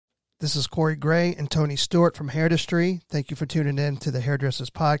This is Corey Gray and Tony Stewart from Hairdustry. Thank you for tuning in to the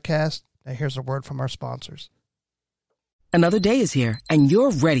Hairdressers Podcast. Now here's a word from our sponsors. Another day is here, and you're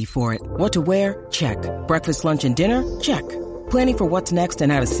ready for it. What to wear? Check. Breakfast, lunch, and dinner? Check. Planning for what's next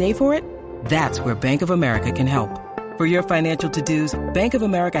and how to save for it? That's where Bank of America can help. For your financial to-dos, Bank of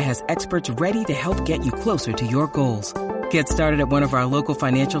America has experts ready to help get you closer to your goals. Get started at one of our local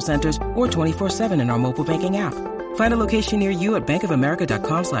financial centers or 24/7 in our mobile banking app. Find a location near you at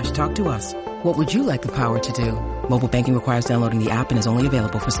bankofamerica.com/talktous. What would you like the power to do? Mobile banking requires downloading the app and is only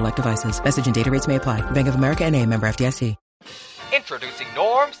available for select devices. Message and data rates may apply. Bank of America N.A., member FDIC. Introducing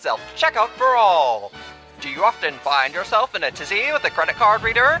Norm Self-Checkout for All. Do you often find yourself in a tizzy with a credit card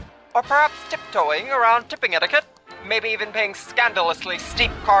reader? Or perhaps tiptoeing around tipping etiquette? Maybe even paying scandalously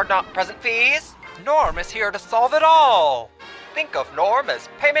steep card-not-present fees? Norm is here to solve it all. Think of Norm as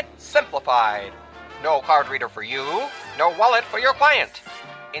payment simplified. No card reader for you, no wallet for your client.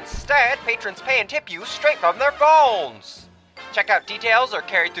 Instead, patrons pay and tip you straight from their phones. Checkout details are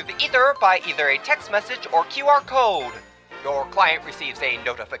carried through the ether by either a text message or QR code. Your client receives a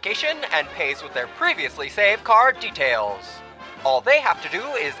notification and pays with their previously saved card details. All they have to do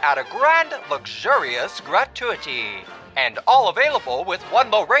is add a grand, luxurious gratuity. And all available with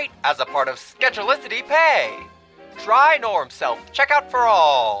one low rate as a part of Schedulicity Pay. Try Norm Self-Checkout for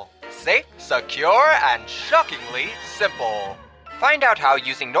All. Safe, secure, and shockingly simple. Find out how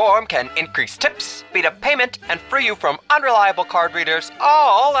using Norm can increase tips, speed up payment, and free you from unreliable card readers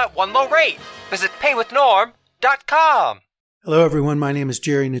all at one low rate. Visit paywithnorm.com. Hello, everyone. My name is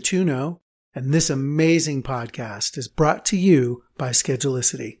Jerry Natuno, and this amazing podcast is brought to you by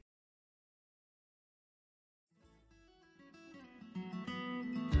Schedulicity.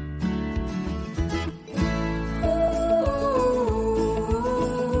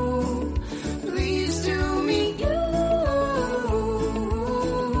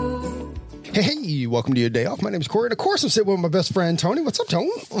 Hey, welcome to your day off. My name is Corey, and of course I'm sitting with my best friend, Tony. What's up, Tony?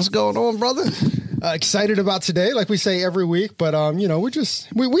 What's going on, brother? Excited about today, like we say every week, but, we have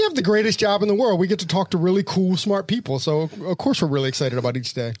the greatest job in the world. We get to talk to really cool, smart people, so of course we're really excited about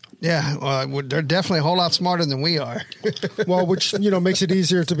each day. Yeah, they're definitely a whole lot smarter than we are. Well, which, makes it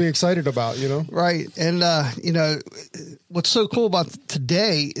easier to be excited about, Right, and, what's so cool about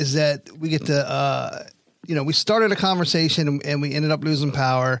today is that we get to... we started a conversation and we ended up losing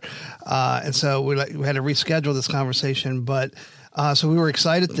power. And so we had to reschedule this conversation. But so we were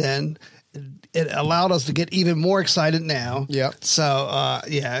excited then. It allowed us to get even more excited now. Yeah. So,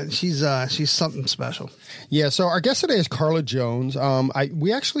 she's something special. Yeah. So our guest today is Carla Jones.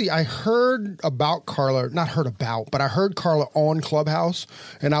 I heard about Carla, not heard about, but I heard Carla on Clubhouse.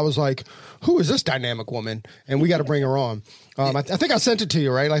 And I was like, who is this dynamic woman? And we got to bring her on. I think I sent it to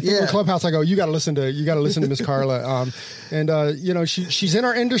you, right? Like in Clubhouse, I go, you got to listen to Miss Carla. She's in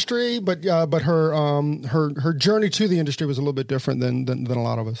our industry, but her journey to the industry was a little bit different than a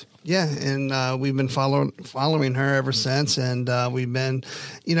lot of us. Yeah, and we've been following her ever since, and we've been,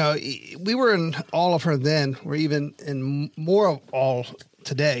 we were in all of her then. We're even in more of all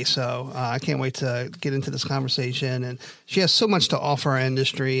today. So I can't wait to get into this conversation. And she has so much to offer our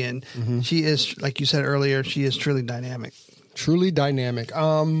industry, and she is, like you said earlier, she is truly dynamic. Truly dynamic.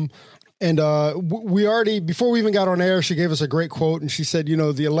 And we already, before we even got on air, she gave us a great quote, and she said, the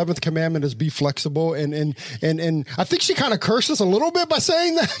 11th commandment is be flexible. And I think she kind of cursed us a little bit by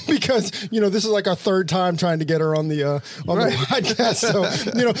saying that because, this is like our third time trying to get her on the podcast. So,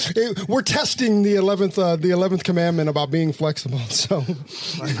 we're testing the 11th commandment about being flexible. So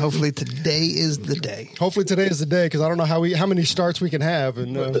and hopefully today is the day. Hopefully today is the day, because I don't know how many starts we can have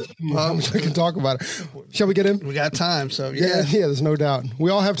and how much we can talk about it. Shall we get in? We got time. So yeah, there's no doubt.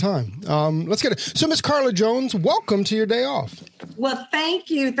 We all have time. Let's get it. So, Miss Carla Jones, welcome to your day off. Well, thank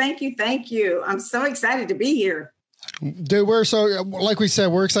you. I'm so excited to be here. Dude, we're so, like we said,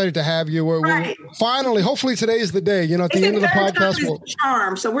 we're excited to have you. We're finally, hopefully today is the day, at the end of the podcast.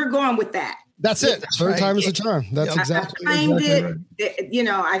 Charm, so we're going with that. That's it. Third time is the charm. That's exactly. I claimed it.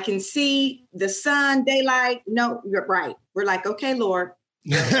 I can see the sun, daylight. No, you're right. We're like, okay, Lord.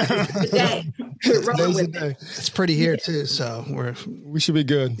 Today. It's pretty here too, so we should be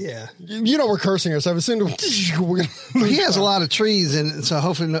good. Yeah, we're cursing ourselves. He has a lot of trees, and so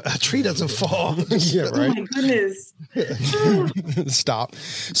hopefully a tree doesn't fall. Yeah, right. Oh my goodness! Stop.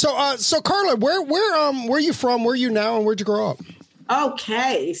 So Carla, where are you from? Where are you now, and where'd you grow up?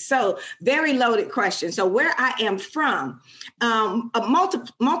 Okay, so very loaded question. So where I am from,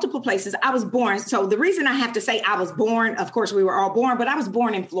 multiple places. I was born. So the reason I have to say I was born, of course, we were all born, but I was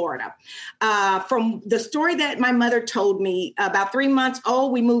born in Florida. From the story that my mother told me, about 3 months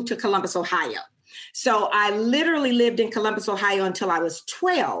old, we moved to Columbus, Ohio. So I literally lived in Columbus, Ohio until I was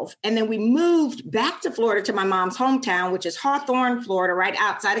 12. And then we moved back to Florida to my mom's hometown, which is Hawthorne, Florida, right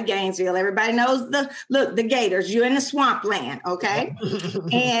outside of Gainesville. Everybody knows the Gators. You're in the swampland, okay?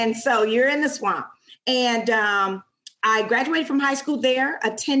 And so you're in the swamp. And I graduated from high school there,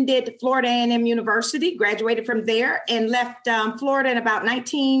 attended Florida A&M University, graduated from there, and left Florida in about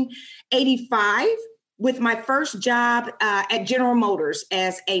 1985 with my first job at General Motors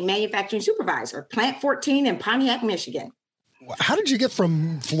as a manufacturing supervisor, Plant 14 in Pontiac, Michigan. How did you get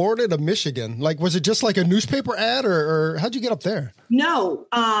from Florida to Michigan? Like, was it just like a newspaper ad or how'd you get up there? No,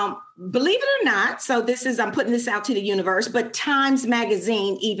 believe it or not. So I'm putting this out to the universe, but Times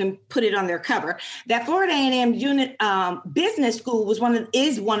Magazine even put it on their cover that Florida A&M Business School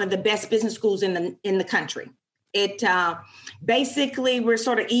is one of the best business schools in the country. It basically, we're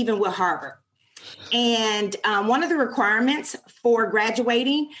sort of even with Harvard. And one of the requirements for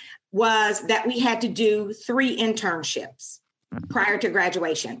graduating was that we had to do 3 internships prior to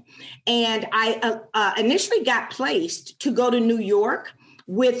graduation. And I initially got placed to go to New York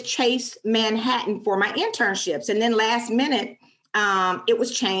with Chase Manhattan for my internships. And then last minute, it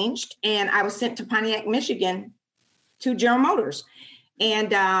was changed and I was sent to Pontiac, Michigan to General Motors.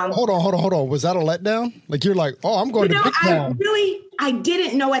 And hold on. Was that a letdown? Like you're like, oh, I'm going to Big Town. I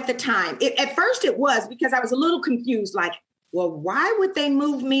didn't know at the time. At first it was because I was a little confused. Like, well, why would they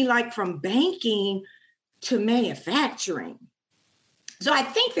move me like from banking to manufacturing? So I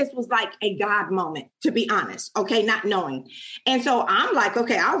think this was like a God moment, to be honest. Okay, not knowing. And so I'm like,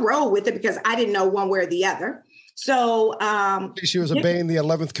 okay, I'll roll with it because I didn't know one way or the other. So she was obeying the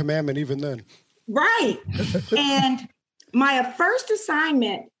 11th commandment even then. Right. And my first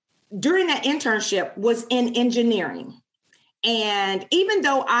assignment during that internship was in engineering. And even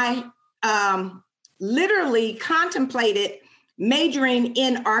though I literally contemplated majoring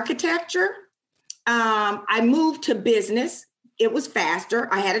in architecture, I moved to business. It was faster.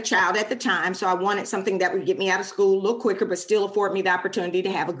 I had a child at the time, so I wanted something that would get me out of school a little quicker, but still afford me the opportunity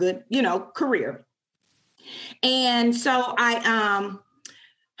to have a good, career. And so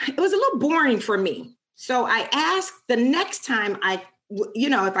it was a little boring for me. So I asked the next time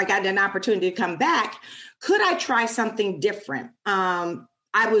if I got an opportunity to come back, could I try something different?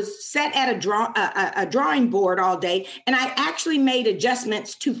 I was set at a drawing board all day, and I actually made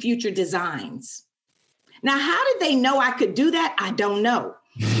adjustments to future designs. Now, how did they know I could do that? I don't know.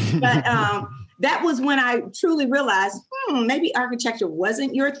 But that was when I truly realized, maybe architecture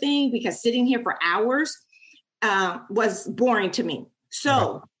wasn't your thing because sitting here for hours was boring to me.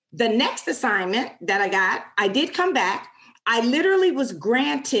 So the next assignment that I got, I did come back. I literally was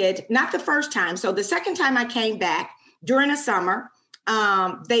granted, not the first time. So the second time I came back during the summer,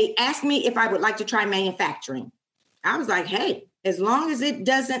 they asked me if I would like to try manufacturing. I was like, hey, as long as it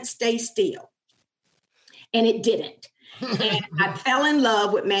doesn't stay still. And it didn't. And I fell in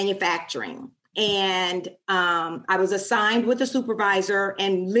love with manufacturing. And I was assigned with a supervisor,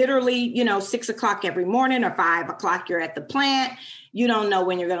 and literally, 6 o'clock every morning or 5 o'clock, you're at the plant. You don't know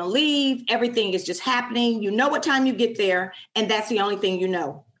when you're going to leave. Everything is just happening. You know what time you get there. And that's the only thing you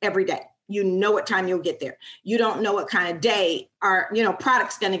know every day. You know what time you'll get there. You don't know what kind of day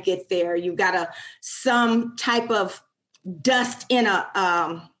product's going to get there. You've got some type of dust in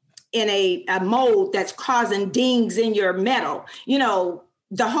a mold that's causing dings in your metal,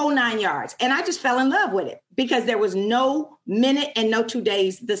 the whole 9 yards. And I just fell in love with it because there was no minute and no 2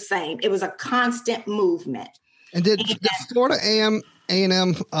 days the same. It was a constant movement. And did Florida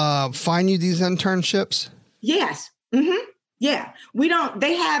A&M find you these internships? Yes. Mm-hmm. Yeah.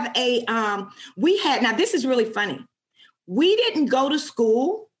 They have now this is really funny. We didn't go to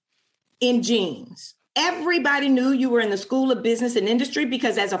school in jeans. Everybody knew you were in the School of Business and Industry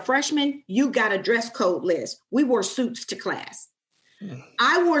because as a freshman, you got a dress code list. We wore suits to class.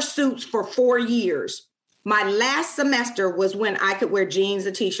 I wore suits for 4 years. My last semester was when I could wear jeans,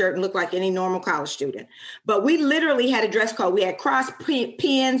 a t-shirt, and look like any normal college student. But we literally had a dress code. We had cross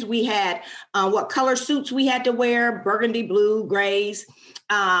pins. We had what color suits we had to wear, burgundy, blue, grays,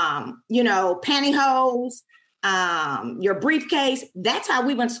 pantyhose, your briefcase. That's how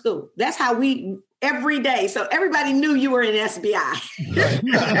we went to school. That's how every day. So everybody knew you were in SBI.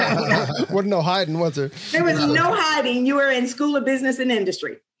 Wasn't no hiding, was there? There was no hiding. You were in School of Business and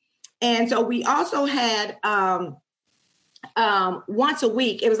Industry. And so we also had once a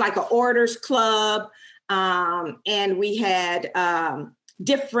week, it was like an orders club. And we had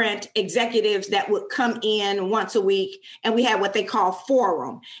different executives that would come in once a week. And we had what they call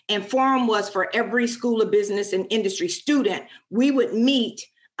forum. And forum was for every School of Business and Industry student. We would meet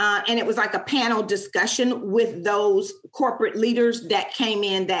And it was like a panel discussion with those corporate leaders that came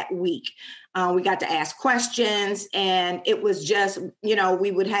in that week. We got to ask questions, and it was just,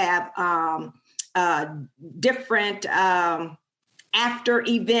 we would have different after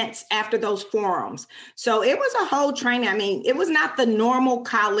events after those forums. So it was a whole training. I mean, it was not the normal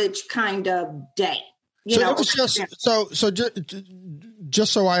college kind of day. It was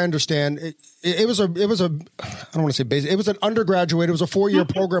just so I understand, it was a I don't want to say basic. It was an undergraduate. It was a 4-year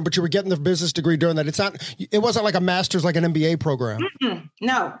program, but you were getting the business degree during that. It wasn't like a master's, like an MBA program.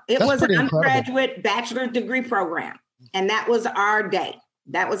 No, it was an undergraduate bachelor's degree program. And that was our day.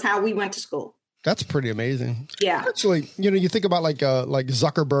 That was how we went to school. That's pretty amazing. Yeah. Actually, you think about like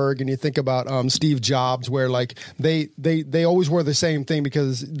Zuckerberg, and you think about Steve Jobs, where like they always wear the same thing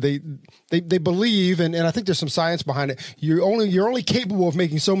because they believe, and I think there's some science behind it. You're only capable of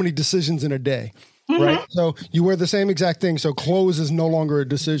making so many decisions in a day. Right. So you wear the same exact thing. So clothes is no longer a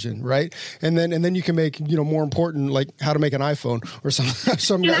decision. Right. And then you can make, more important, like how to make an iPhone or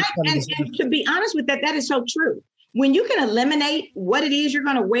something. And to be honest with that is so true. When you can eliminate what it is you're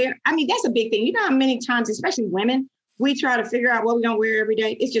going to wear, I mean, that's a big thing. You know how many times, especially women, we try to figure out what we're going to wear every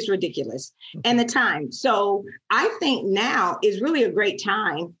day. It's just ridiculous. And the time. So I think now is really a great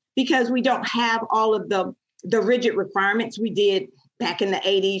time because we don't have all of the rigid requirements we did back in the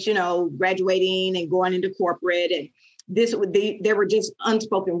 80s, graduating and going into corporate. And there were just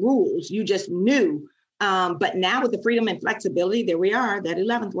unspoken rules. You just knew. But now with the freedom and flexibility, there we are, that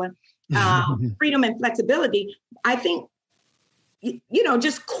 11th one. Freedom and flexibility, I think,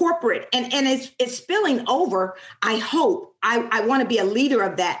 just corporate and it's spilling over. I hope I want to be a leader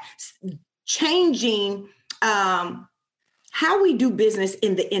of that, changing how we do business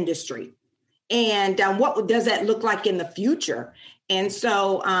in the industry and what does that look like in the future. And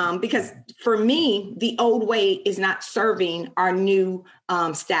so because for me, the old way is not serving our new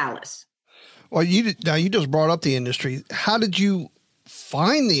stylists. Well, you just brought up the industry. How did you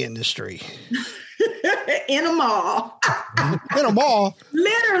find the industry? In a mall. In a mall?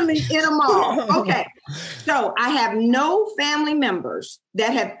 Literally in a mall. Okay. So I have no family members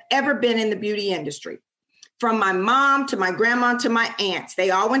that have ever been in the beauty industry. From my mom to my grandma to my aunts, they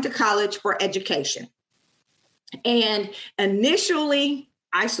all went to college for education. And initially,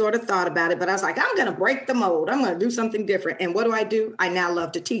 I sort of thought about it, but I was like, I'm going to break the mold. I'm going to do something different. And what do? I now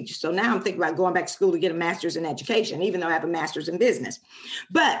love to teach. So now I'm thinking about going back to school to get a master's in education, even though I have a master's in business.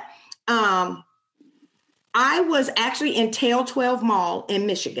 But I was actually in Tail 12 Mall in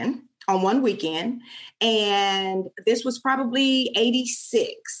Michigan on one weekend. And this was probably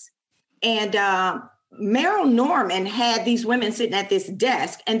 86. And Meryl Norman had these women sitting at this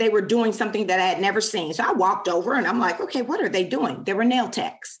desk and they were doing something that I had never seen. So I walked over and I'm like, okay, what are they doing? They were nail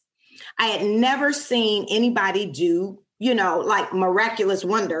techs. I had never seen anybody do, like miraculous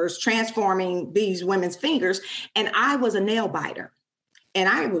wonders, transforming these women's fingers. And I was a nail biter. And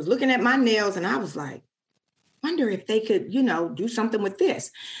I was looking at my nails and I was like, wonder if they could, do something with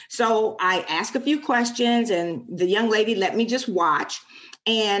this. So I asked a few questions and the young lady let me just watch.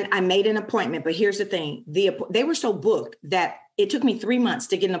 And I made an appointment. But here's the thing. They were so booked that it took me 3 months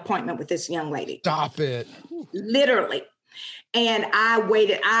to get an appointment with this young lady. Stop it. Literally. And I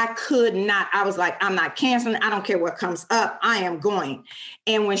waited. I could not. I was like, I'm not canceling. I don't care what comes up. I am going.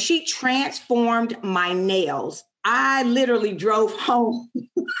 And when she transformed my nails, I literally drove home.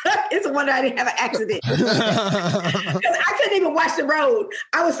 It's a wonder I didn't have an accident. Because I couldn't even watch the road.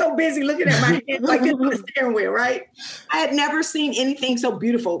 I was so busy looking at my hands like this on the steering wheel, right? I had never seen anything so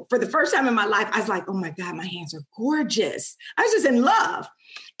beautiful. For the first time in my life, I was like, oh my God, my hands are gorgeous. I was just in love.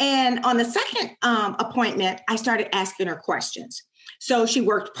 And on the second appointment, I started asking her questions. So she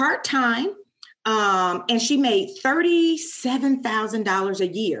worked part-time. And she made $37,000 a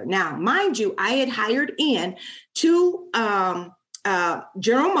year. Now, mind you, I had hired in to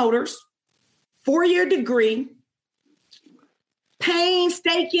General Motors, 4-year degree,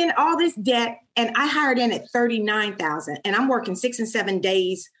 painstaking, all this debt. And I hired in at $39,000 and I'm working 6 and 7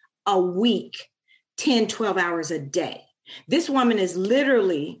 days a week, 10, 12 hours a day. This woman is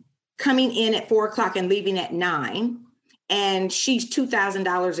literally coming in at 4:00 and leaving at 9. And she's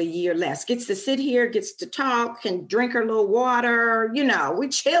 $2,000 a year less, gets to sit here, gets to talk, can drink her little water, we're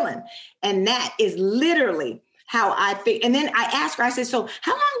chilling. And that is literally how I think. And then I asked her, I said, so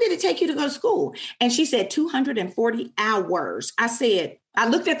how long did it take you to go to school? And she said 240 hours. I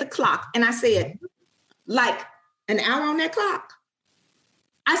looked at the clock and I said, like an hour on that clock?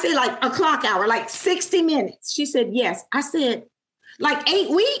 I said, like a clock hour, like 60 minutes. She said, yes. I said, like 8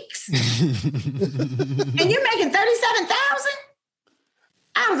 weeks? And you're making $37,000?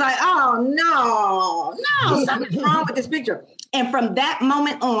 I was like, oh, no, something's wrong with this picture. And from that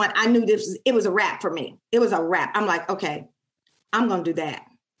moment on, I knew it was a wrap for me. It was a wrap. I'm like, okay, I'm going to do that.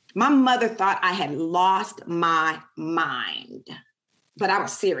 My mother thought I had lost my mind, but I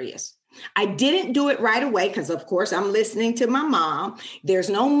was serious. I didn't do it right away because, of course, I'm listening to my mom. There's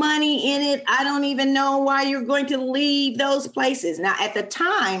no money in it. I don't even know why you're going to leave those places. Now, at the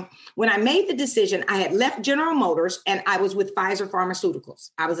time when I made the decision, I had left General Motors and I was with Pfizer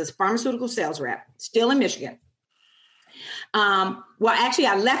Pharmaceuticals. I was a pharmaceutical sales rep, still in Michigan. Actually,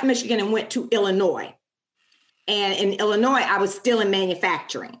 I left Michigan and went to Illinois. And in Illinois, I was still in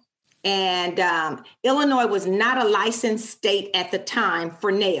manufacturing. And Illinois was not a licensed state at the time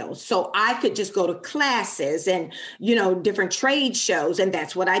for nails. So I could just go to classes and, different trade shows. And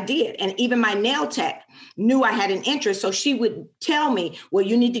that's what I did. And even my nail tech knew I had an interest. So she would tell me, well,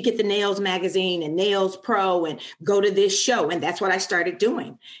 you need to get the Nails magazine and Nails Pro and go to this show. And that's what I started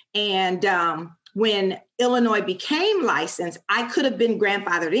doing. And when Illinois became licensed, I could have been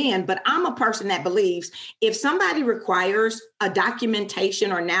grandfathered in, but I'm a person that believes if somebody requires a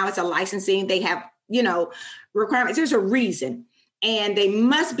documentation or now it's a licensing, they have, requirements, there's a reason. And they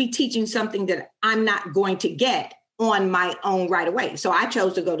must be teaching something that I'm not going to get on my own right away. So I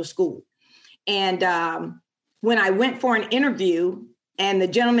chose to go to school. And when I went for an interview, and the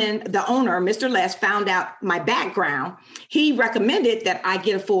gentleman, the owner, Mr. Les, found out my background, he recommended that I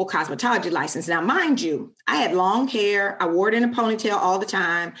get a full cosmetology license. Now, mind you, I had long hair. I wore it in a ponytail all the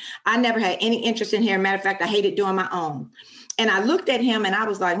time. I never had any interest in hair. Matter of fact, I hated doing my own. And I looked at him and I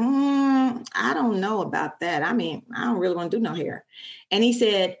was like, I don't know about that. I mean, I don't really want to do no hair. And he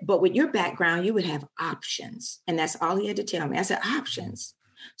said, but with your background, you would have options. And that's all he had to tell me. I said, options.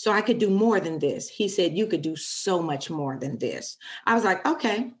 So I could do more than this. He said, you could do so much more than this. I was like,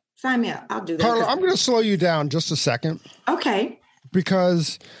 okay, sign me up. I'll do that. Carla, I'm going to slow you down just a second. Okay.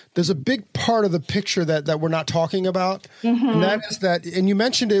 Because there's a big part of the picture that we're not talking about. Mm-hmm. And that is that, and you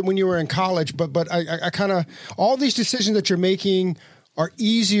mentioned it when you were in college, but I kind of, all these decisions that you're making are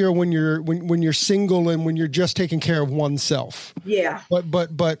easier when you're single and when you're just taking care of oneself. Yeah.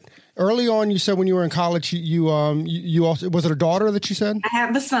 But early on, you said when you were in college, you also, was it a daughter that you said? I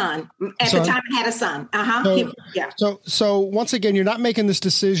have a son. At the time, I had a son. So once again, you're not making this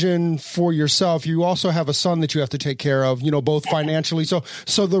decision for yourself. You also have a son that you have to take care of, both financially. So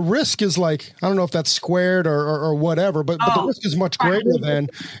the risk is like, I don't know if that's squared or whatever, but the risk is much greater than,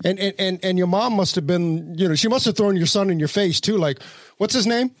 and your mom must have been, she must have thrown your son in your face too. Like, what's his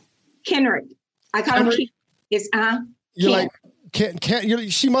name? Kenrick. I call him Ken. It's You're like, Ken,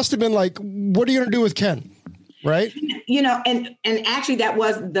 she must have been like, what are you going to do with Ken? Right. And actually that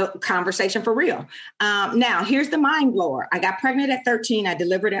was the conversation for real. Now here's the mind blower. I got pregnant at 13. I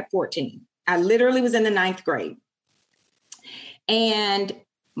delivered at 14. I literally was in the 9th grade. And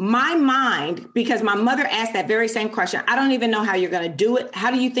my mind, because my mother asked that very same question, I don't even know how you're going to do it.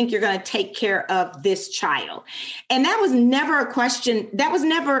 How do you think you're going to take care of this child? And that was never a question. That was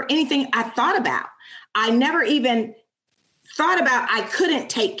never anything I thought about. I never even thought about I couldn't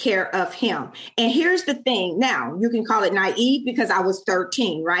take care of him. And here's the thing. Now, you can call it naive because I was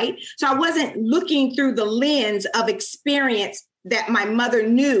 13, right? So I wasn't looking through the lens of experience that my mother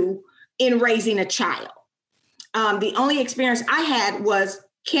knew in raising a child. The only experience I had was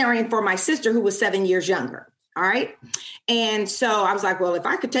caring for my sister who was 7 years younger. All right. And so I was like, well, if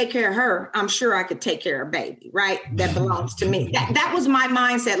I could take care of her, I'm sure I could take care of a baby, right? That belongs to me. That was my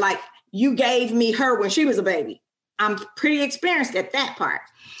mindset. Like, you gave me her when she was a baby. I'm pretty experienced at that part.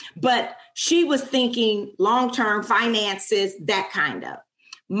 But she was thinking long-term finances, that kind of.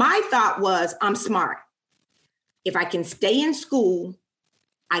 My thought was, I'm smart. If I can stay in school,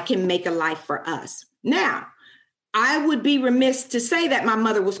 I can make a life for us. Now, I would be remiss to say that my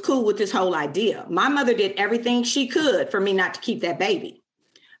mother was cool with this whole idea. My mother did everything she could for me not to keep that baby.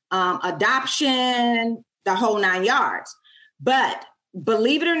 Adoption, the whole 9 yards. But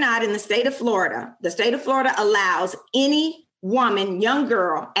believe it or not, in the state of Florida allows any woman, young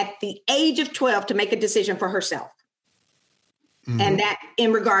girl at the age of 12 to make a decision for herself. Mm-hmm. And that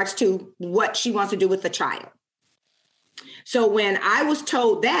in regards to what she wants to do with the child. So when I was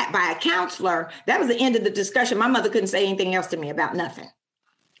told that by a counselor, that was the end of the discussion. My mother couldn't say anything else to me about nothing.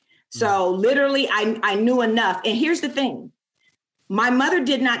 So literally, I knew enough. And here's the thing. My mother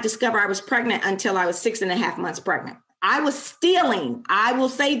did not discover I was pregnant until I was 6.5 months pregnant. I was stealing. I will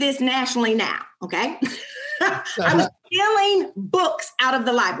say this nationally now, okay? I was stealing books out of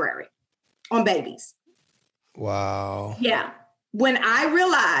the library on babies. Wow. Yeah. When I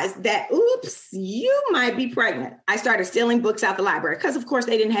realized that, oops, you might be pregnant, I started stealing books out the library because, of course,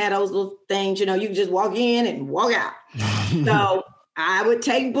 they didn't have those little things, you could just walk in and walk out. So I would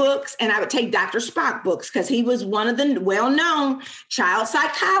take books, and I would take Dr. Spock books because he was one of the well-known child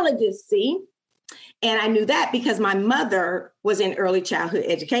psychologists, see? And I knew that because my mother was in early childhood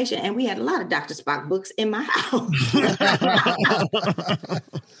education, and we had a lot of Dr. Spock books in my house.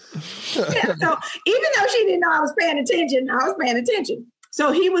 Yeah, so even though she didn't know I was paying attention, I was paying attention.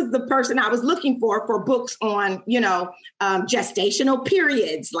 So he was the person I was looking for books on, gestational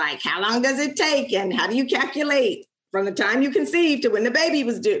periods, like how long does it take and how do you calculate from the time you conceived to when the baby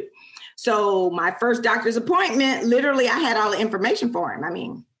was due. So my first doctor's appointment, literally, I had all the information for him. I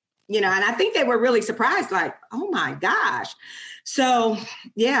mean, and I think they were really surprised, like, oh my gosh. So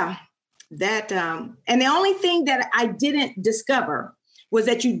yeah, that, and the only thing that I didn't discover was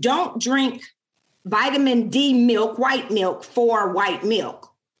that you don't drink vitamin D milk, white milk, for white milk.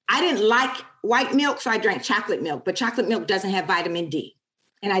 I didn't like white milk, so I drank chocolate milk, but chocolate milk doesn't have vitamin D.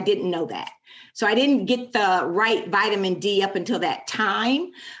 And I didn't know that. So I didn't get the right vitamin D up until that time.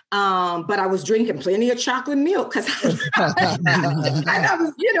 But I was drinking plenty of chocolate milk because I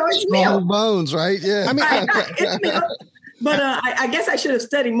was, it's strong milk. bones, right? Yeah. I mean, It's milk. But I guess I should have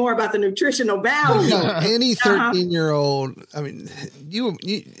studied more about the nutritional value. Any 13-year-old, I mean,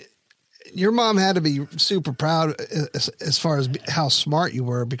 your mom had to be super proud as far as how smart you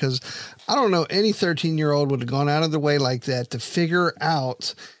were, because I don't know any 13-year-old would have gone out of their way like that to figure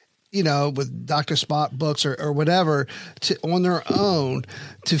out, with Dr. Spock books or whatever, on their own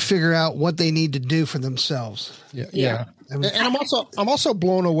to figure out what they need to do for themselves. Yeah. And I'm also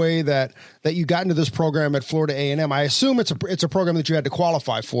blown away that you got into this program at Florida A&M. I assume it's a program that you had to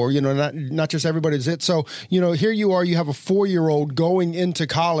qualify for, not just everybody's it. So, here you are, you have a 4-year-old going into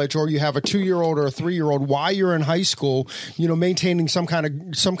college, or you have a 2-year-old or a 3-year-old while you're in high school, maintaining some kind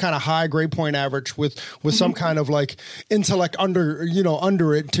of high grade point average with some kind of like intellect under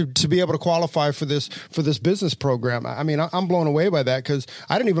it to be able to qualify for this business program. I mean, I'm blown away by that because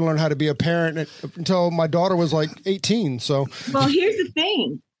I didn't even learn how to be a parent until my daughter was like 18. So, well, here's the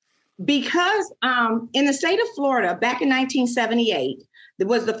thing. Because in the state of Florida, back in 1978, it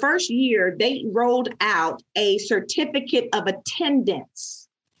was the first year they rolled out a certificate of attendance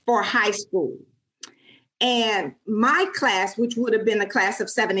for high school. And my class, which would have been the class of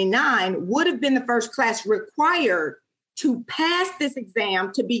 79, would have been the first class required to pass this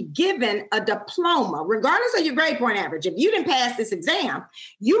exam to be given a diploma, regardless of your grade point average. If you didn't pass this exam,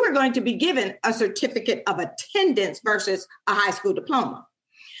 you were going to be given a certificate of attendance versus a high school diploma.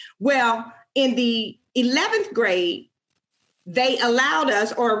 Well, in the 11th grade, they allowed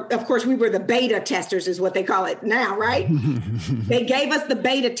us, or of course, we were the beta testers is what they call it now, right? They gave us the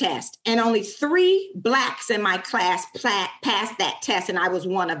beta test, and only 3 Blacks in my class passed that test, and I was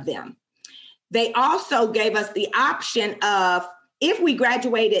one of them. They also gave us the option of, if we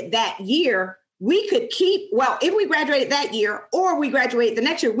graduated that year, we could if we graduated that year or we graduated the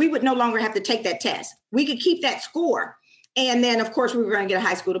next year, we would no longer have to take that test. We could keep that score. And then, of course, we were going to get a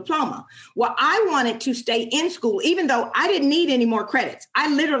high school diploma. Well, I wanted to stay in school, even though I didn't need any more credits.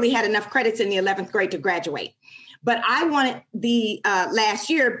 I literally had enough credits in the 11th grade to graduate. But I wanted the last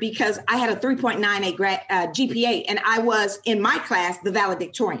year because I had a 3.98 GPA, and I was, in my class, the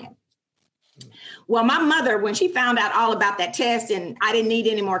valedictorian. Well, my mother, when she found out all about that test and I didn't need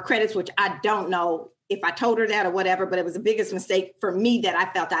any more credits, which I don't know if I told her that or whatever, but it was the biggest mistake for me that I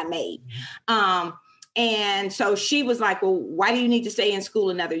felt I made. And so she was like, well, why do you need to stay in school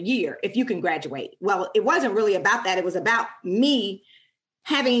another year if you can graduate? Well, it wasn't really about that. It was about me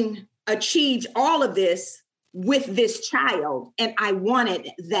having achieved all of this with this child. And I wanted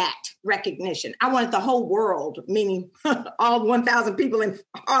that recognition. I wanted the whole world, meaning all 1,000 people in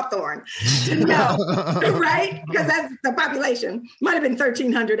Hawthorne, to know, right? Because that's the population. Might have been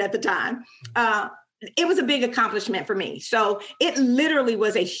 1,300 at the time. It was a big accomplishment for me. So it literally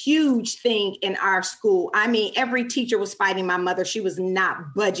was a huge thing in our school. I mean, every teacher was fighting my mother. She was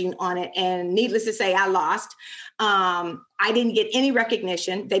not budging on it. And needless to say, I lost. I didn't get any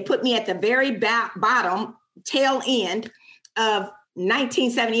recognition. They put me at the very bottom, tail end of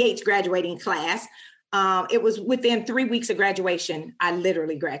 1978's graduating class. It was within 3 weeks of graduation, I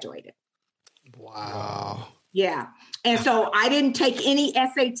literally graduated. Wow. Yeah. And so I didn't take any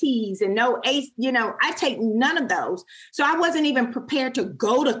SATs and no ACE, I take none of those. So I wasn't even prepared to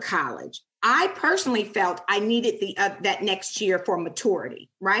go to college. I personally felt I needed that next year for maturity,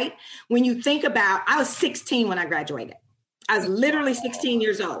 right? When you think about, I was 16 when I graduated. I was literally 16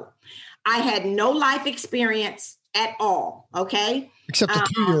 years old. I had no life experience at all, okay? Except a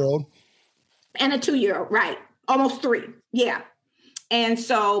 2-year-old. And a 2-year-old, right. Almost 3, yeah. And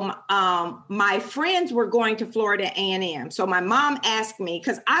so my friends were going to Florida A&M. So my mom asked me,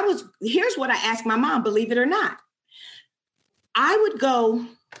 because here's what I asked my mom, believe it or not. I would go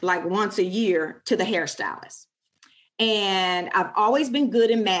like once a year to the hairstylist. And I've always been good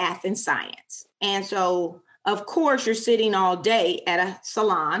in math and science. And so, of course, you're sitting all day at a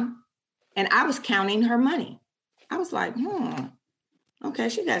salon, and I was counting her money. I was like, okay,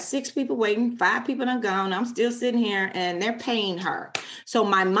 she got 6 people waiting, 5 people done gone. I'm still sitting here and they're paying her. So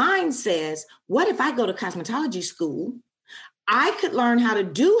my mind says, what if I go to cosmetology school? I could learn how to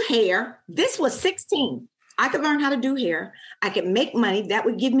do hair. This was 16. I could learn how to do hair. I could make money. That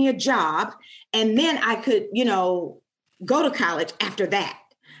would give me a job. And then I could, go to college after that.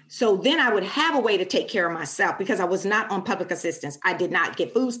 So then I would have a way to take care of myself because I was not on public assistance. I did not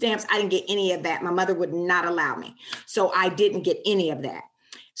get food stamps. I didn't get any of that. My mother would not allow me. So I didn't get any of that.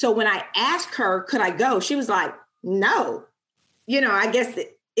 So when I asked her, could I go? She was like, no. I guess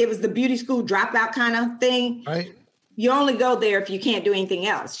it was the beauty school dropout kind of thing. Right. You only go there if you can't do anything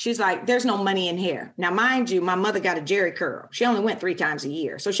else. She's like, there's no money in hair. Now, mind you, my mother got a Jerry curl. She only went 3 times a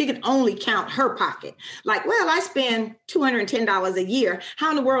year. So she could only count her pocket. Like, well, I spend $210 a year.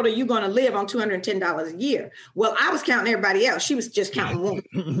 How in the world are you going to live on $210 a year? Well, I was counting everybody else. She was just counting one.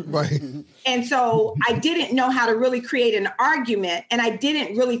 Right. And so I didn't know how to really create an argument. And I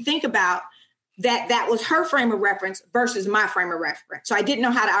didn't really think about that was her frame of reference versus my frame of reference. So I didn't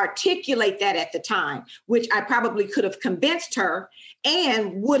know how to articulate that at the time, which I probably could have convinced her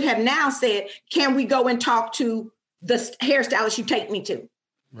and would have now said, can we go and talk to the hairstylist you take me to?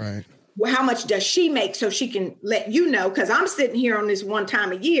 Right. Well, how much does she make so she can let you know? Because I'm sitting here on this one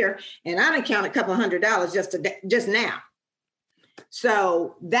time a year and I done count a couple $100 just now.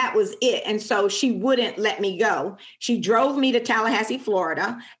 So that was it. And so she wouldn't let me go. She drove me to Tallahassee,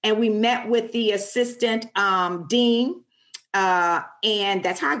 Florida, and we met with the assistant dean. And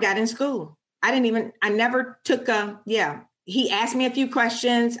that's how I got in school. I never took he asked me a few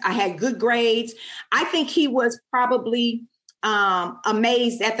questions. I had good grades. I think he was probably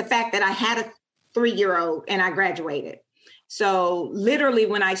amazed at the fact that I had a 3-year-old and I graduated. So literally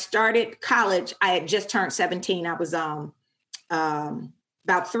when I started college, I had just turned 17. I was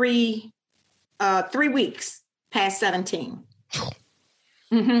about 3 weeks past 17.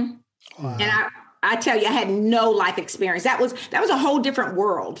 Mm-hmm. Wow. And I tell you, I had no life experience. That was a whole different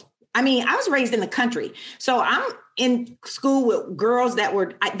world. I mean, I was raised in the country. So I'm in school with girls that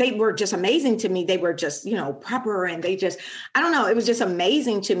they were just amazing to me. They were just, proper, and I don't know, it was just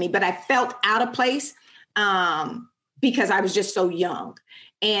amazing to me, but I felt out of place because I was just so young.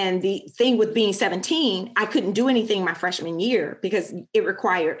 And the thing with being 17, I couldn't do anything my freshman year because it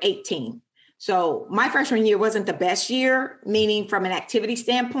required 18. So my freshman year wasn't the best year, meaning from an activity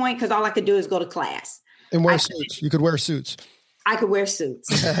standpoint, because all I could do is go to class. And wear suits. You could wear suits. I could wear suits.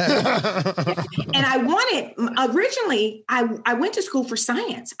 And originally, I went to school for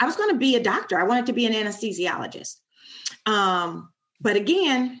science. I was going to be a doctor. I wanted to be an anesthesiologist. But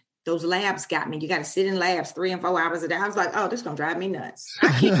again, those labs got me. You got to sit in labs 3 and 4 hours a day. I was like, oh, this is going to drive me nuts. I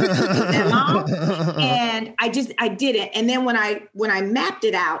can't do that long. And I didn't. And then when I mapped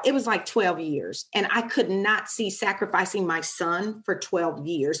it out, it was like 12 years. And I could not see sacrificing my son for 12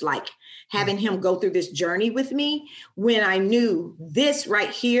 years, like having him go through this journey with me when I knew this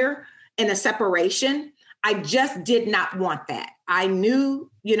right here in a separation. I just did not want that. I knew,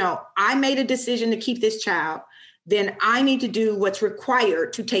 I made a decision to keep this child. Then I need to do what's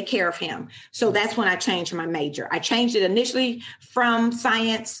required to take care of him. So that's when I changed my major. I changed it initially from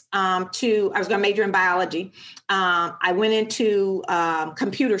science I was going to major in biology. I went into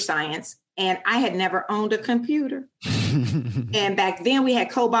computer science, and I had never owned a computer. And back then we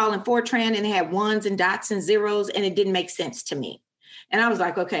had COBOL and Fortran, and they had ones and dots and zeros, and it didn't make sense to me. And I was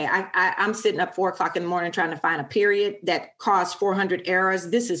like, okay, I'm sitting up 4 o'clock in the morning trying to find a period that caused 400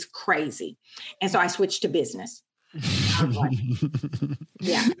 errors. This is crazy. And so I switched to business. Like,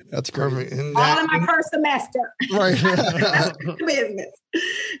 yeah, that's perfect. All in my first semester, right? Business,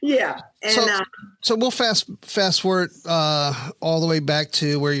 yeah. And so we'll fast forward all the way back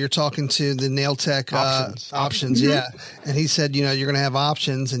to where you're talking to the nail tech options. Mm-hmm. Yeah, and he said, you're going to have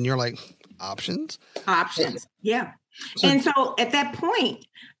options, and you're like, options, yeah. And so at that point,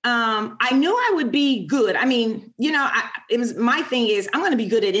 I knew I would be good. I mean, it was my thing is I'm going to be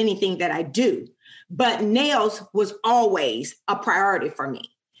good at anything that I do. But nails was always a priority for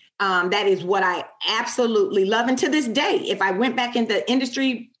me. That is what I absolutely love. And to this day, if I went back into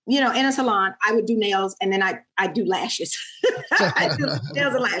industry, in a salon, I would do nails, and then I do lashes. I do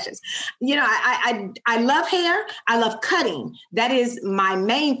nails and lashes. I love hair. I love cutting. That is my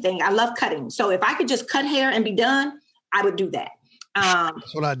main thing. I love cutting. So if I could just cut hair and be done, I would do that.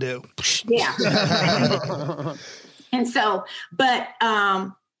 That's what I do. Yeah. And so, but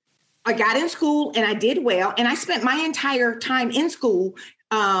I got in school and I did well. And I spent my entire time in school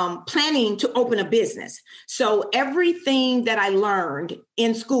planning to open a business. So everything that I learned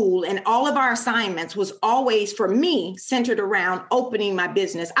in school and all of our assignments was always, for me, centered around opening my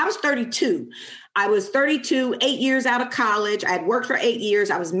business. I was 32. 8 years out of college. I had worked for 8 years.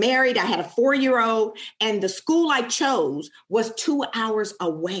 I was married. I had a 4-year-old. And the school I chose was 2 hours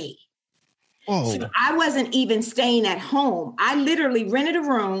away. Oh. So I wasn't even staying at home. I literally rented a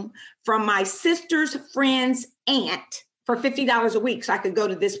room from my sister's friend's aunt for $50 a week so I could go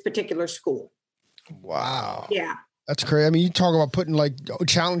to this particular school. Wow. Yeah. That's crazy. I mean, you talk about putting like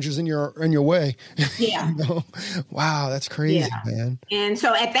challenges in your way. Yeah. You know? Wow, that's crazy, man. And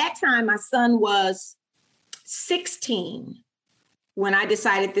so at that time, my son was 16 when I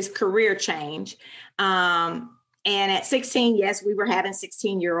decided this career change. And at 16, yes, we were having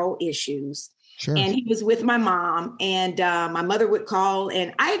 16-year-old issues. Sure. And he was with my mom, and my mother would call,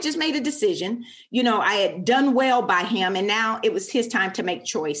 and I had just made a decision. You know, I had done well by him, and now it was his time to make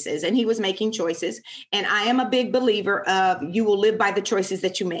choices, and he was making choices. And I am a big believer of you will live by the choices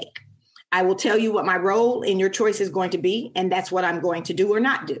that you make. I will tell you what my role in your choice is going to be, and that's what I'm going to do or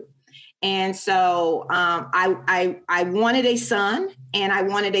not do. And so I wanted a son, and I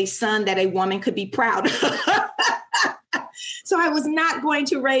wanted a son that a woman could be proud of. So I was not going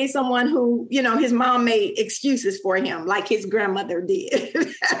to raise someone who, you know, his mom made excuses for him like his grandmother did.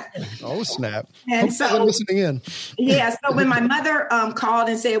 Oh, snap. And so I'm listening in. Yeah. So when my mother called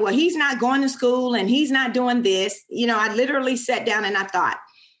and said, well, he's not going to school and he's not doing this, you know, I literally sat down and I thought,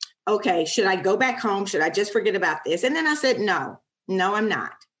 okay, should I go back home? Should I just forget about this? And then I said, no, I'm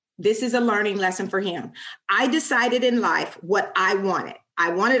not. This is a learning lesson for him. I decided in life what I wanted. I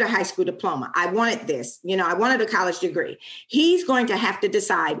wanted a high school diploma. I wanted this, you know, I wanted a college degree. He's going to have to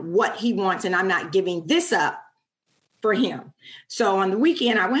decide what he wants, and I'm not giving this up for him. So on the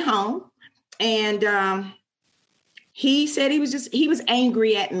weekend, I went home, and he said he was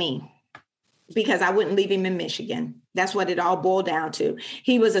angry at me because I wouldn't leave him in Michigan. That's what it all boiled down to.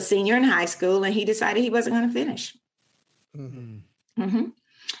 He was a senior in high school, and he decided he wasn't going to finish. Mm-hmm. Mm-hmm.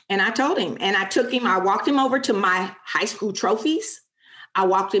 And I told him, and I walked him over to my high school trophies. I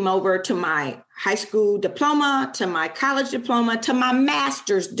walked him over to my high school diploma, to my college diploma, to my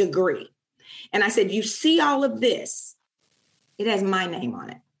master's degree. And I said, you see all of this? It has my name on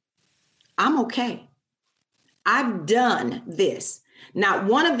it. I'm okay. I've done this. Not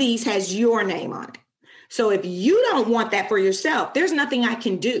one of these has your name on it. So if you don't want that for yourself, there's nothing I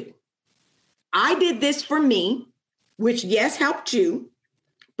can do. I did this for me, which yes, helped you,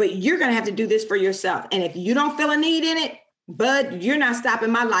 but you're going to have to do this for yourself. And if you don't feel a need in it, bud, you're not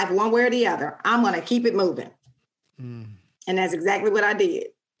stopping my life one way or the other. I'm going to keep it moving. And that's exactly what I did.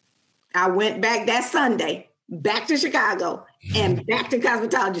 I went back that Sunday, back to Chicago and back to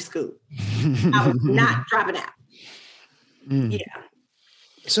cosmetology school. I was not dropping out. Yeah.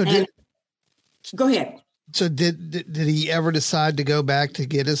 So go ahead. So did he ever decide to go back to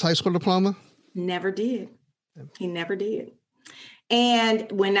get his high school diploma? Never did. He never did. And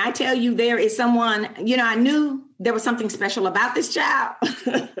when I tell you there is someone, you know, I knew there was something special about this child,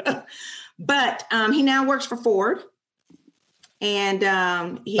 but he now works for Ford. And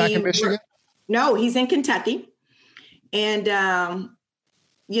back in Michigan? No, he's in Kentucky. And,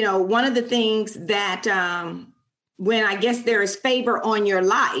 you know, one of the things that when I guess there is favor on your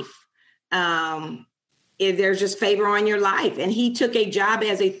life, there's just favor on your life. And he took a job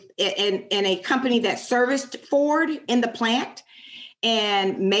as in a company that serviced Ford in the plant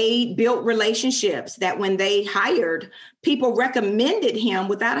and built relationships that when they hired, people recommended him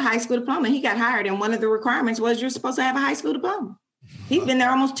without a high school diploma. He got hired, and one of the requirements was you're supposed to have a high school diploma. He's been there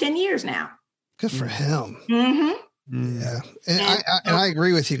almost 10 years now. Good for him. Mm-hmm. Yeah. And I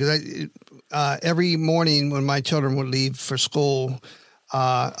agree with you because every morning when my children would leave for school,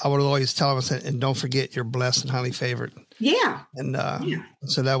 I would always tell them, and don't forget you're blessed and highly favored. Yeah. And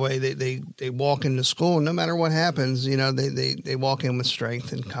so that way they walk into school, and no matter what happens, you know, they walk in with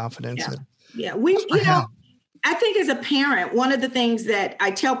strength and confidence. Yeah. I think as a parent, one of the things that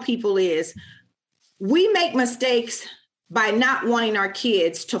I tell people is we make mistakes by not wanting our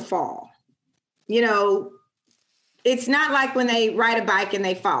kids to fall. You know, it's not like when they ride a bike and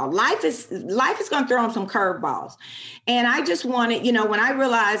they fall. Life is going to throw them some curveballs. And I just wanted, you know, when I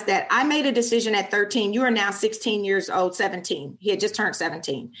realized that I made a decision at 13, you are now 16 years old, 17. He had just turned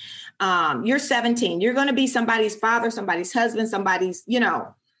 17. You're 17. You're going to be somebody's father, somebody's husband, somebody's, you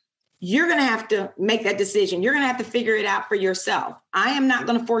know, you're going to have to make that decision. You're going to have to figure it out for yourself. I am not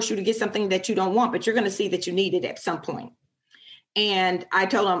going to force you to get something that you don't want, but you're going to see that you need it at some point. And I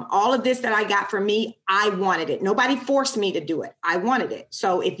told him all of this that I got for me, I wanted it. Nobody forced me to do it. I wanted it.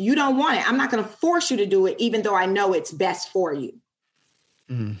 So if you don't want it, I'm not going to force you to do it, even though I know it's best for you.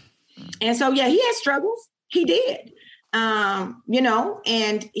 Mm. And so, yeah, he had struggles. He did.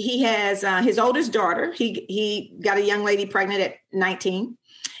 And he has his oldest daughter. He got a young lady pregnant at 19.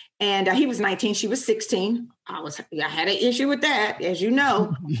 And he was 19. She was 16. I had an issue with that, as you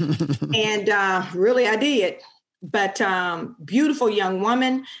know. And really, I did. But beautiful young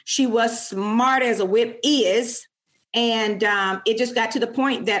woman. She was smart as a whip is. And it just got to the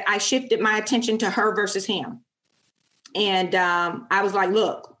point that I shifted my attention to her versus him. And I was like,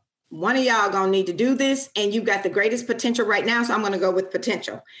 look, one of y'all going to need to do this. And you got the greatest potential right now. So I'm going to go with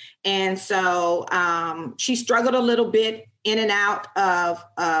potential. And so she struggled a little bit in and out of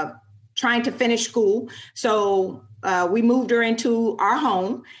trying to finish school. So we moved her into our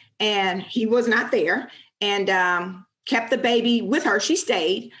home and he was not there. And kept the baby with her. She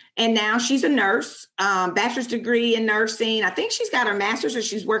stayed. And now she's a nurse, bachelor's degree in nursing. I think she's got her master's or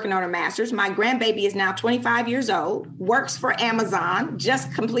she's working on her master's. My grandbaby is now 25 years old, works for Amazon,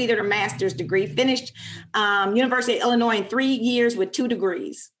 just completed her master's degree, finished University of Illinois in 3 years with 2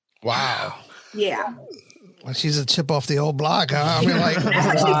 degrees. Wow. Yeah. Well, she's a chip off the old block. Huh? I mean,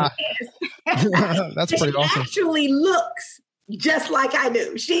 that's pretty awesome. She actually looks just like I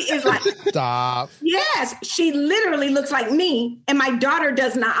do. She is like, stop. Yes, she literally looks like me. And my daughter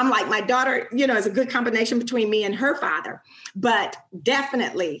does not. I'm like, my daughter, is a good combination between me and her father. But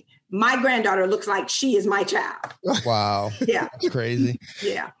definitely my granddaughter looks like she is my child. Wow. Yeah. That's crazy.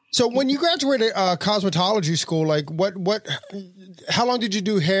 Yeah. So when you graduated cosmetology school, like how long did you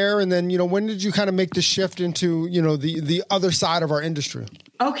do hair? And then, when did you kind of make the shift into, the other side of our industry?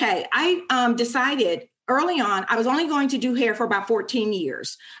 Okay. I decided early on, I was only going to do hair for about 14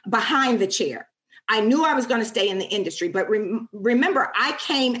 years behind the chair. I knew I was going to stay in the industry, but remember, I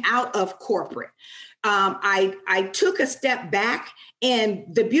came out of corporate. I took a step back and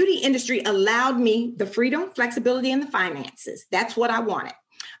the beauty industry allowed me the freedom, flexibility, and the finances. That's what I wanted.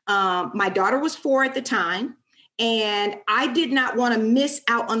 My daughter was 4 at the time, and I did not want to miss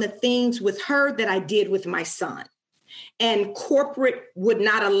out on the things with her that I did with my son. And corporate would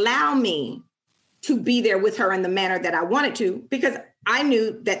not allow me to be there with her in the manner that I wanted to, because I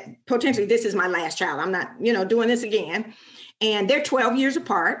knew that potentially this is my last child. I'm not, doing this again. And they're 12 years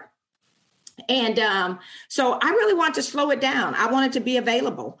apart. And so I really wanted to slow it down. I wanted to be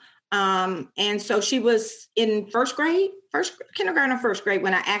available. And so she was in kindergarten or first grade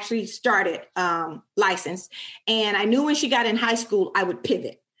when I actually started licensed. And I knew when she got in high school, I would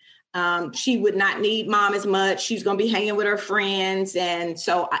pivot. She would not need mom as much. She's going to be hanging with her friends. And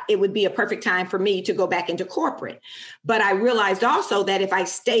so it would be a perfect time for me to go back into corporate. But I realized also that if I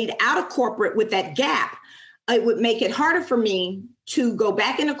stayed out of corporate with that gap, it would make it harder for me to go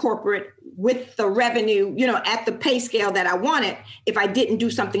back into corporate with the revenue, at the pay scale that I wanted if I didn't do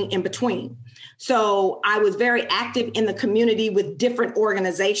something in between. So I was very active in the community with different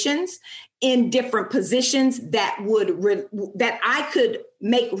organizations in different positions that that I could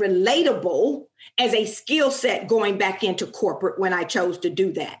make relatable as a skill set going back into corporate when I chose to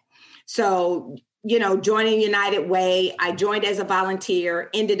do that. So, joining United Way, I joined as a volunteer,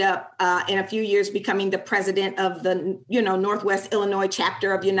 ended up in a few years becoming the president of the, Northwest Illinois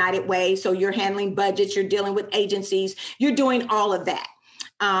chapter of United Way. So you're handling budgets, you're dealing with agencies, you're doing all of that.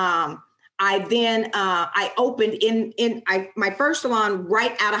 I opened my first salon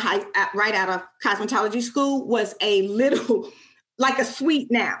right out of cosmetology school was a little like a suite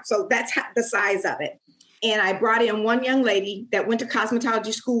now. So that's the size of it. And I brought in one young lady that went to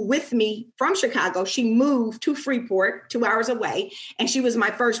cosmetology school with me from Chicago. She moved to Freeport, 2 hours away, and she was my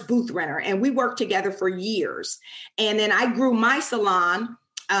first booth renter. And we worked together for years. And then I grew my salon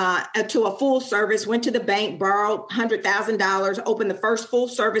to a full service, went to the bank, borrowed $100,000, opened the first full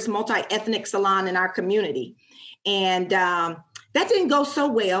service multi-ethnic salon in our community. And that didn't go so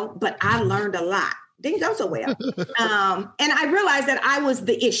well, but I learned a lot. Didn't go so well. And I realized that I was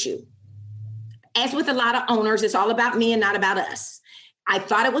the issue. As with a lot of owners, it's all about me and not about us. I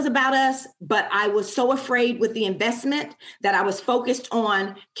thought it was about us, but I was so afraid with the investment that I was focused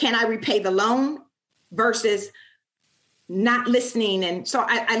on, can I repay the loan versus not listening. And so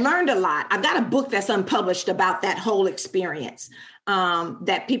I learned a lot. I've got a book that's unpublished about that whole experience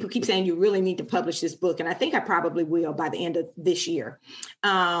that people keep saying, you really need to publish this book. And I think I probably will by the end of this year.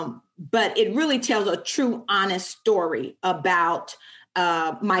 But it really tells a true, honest story about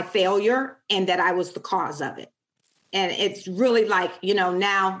my failure and that I was the cause of it. And it's really like,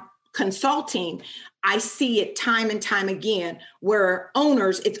 now consulting, I see it time and time again where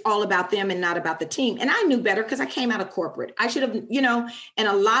owners, it's all about them and not about the team. And I knew better because I came out of corporate. I should have, and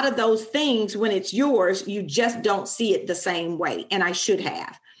a lot of those things, when it's yours, you just don't see it the same way. And I should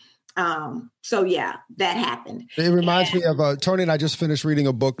have. So yeah, that happened. It reminds me of Tony and I just finished reading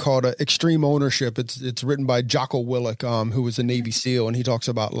a book called Extreme Ownership. It's written by Jocko Willink, who was a Navy SEAL, and he talks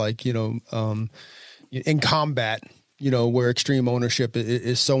about in combat, where extreme ownership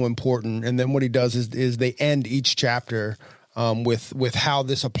is so important. And then what he does is they end each chapter with how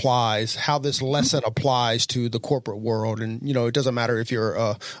this applies, how this lesson applies to the corporate world. And, it doesn't matter if you're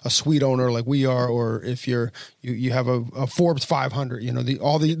a suite owner like we are, or if you have a Forbes 500,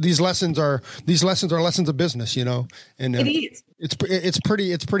 these lessons are lessons of business, and it is. It's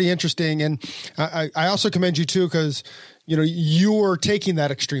pretty interesting. And I also commend you too, because you were taking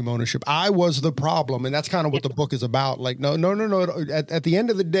that extreme ownership. I was the problem. And that's kind of what the book is about. Like, no. At the end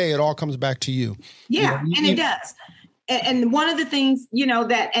of the day, it all comes back to you. Yeah. And it does. And one of the things,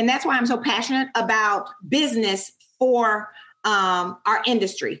 and that's why I'm so passionate about business for our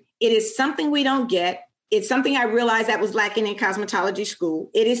industry. It is something we don't get. It's something I realized that was lacking in cosmetology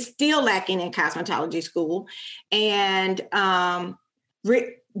school. It is still lacking in cosmetology school. And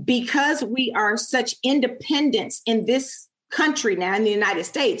because we are such independents in this country now, in the United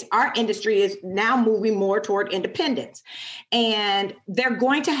States, our industry is now moving more toward independence. And they're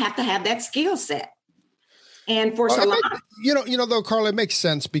going to have that skill set. And for salon, though, Carla, it makes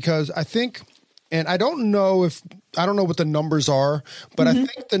sense because I think, and I don't know what the numbers are, but I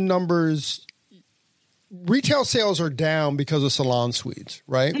think the numbers, retail sales are down because of salon suites,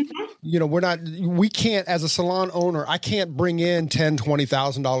 right? We can't, as a salon owner, I can't bring in $10,000,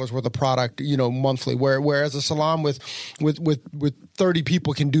 $20,000 worth of product, monthly, whereas a salon with 30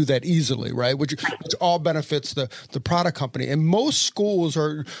 people can do that easily, right? Which all benefits the product company. And most schools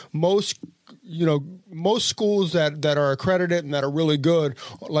that are accredited and that are really good,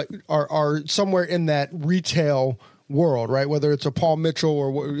 like are somewhere in that retail world, right? Whether it's a Paul Mitchell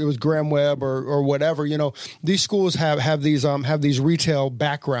or it was Graham Webb or whatever, these schools have these retail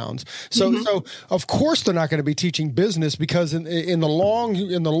backgrounds. So of course they're not going to be teaching business because in the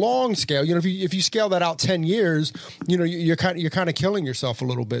long scale, if you scale that out 10 years, you're kind of killing yourself a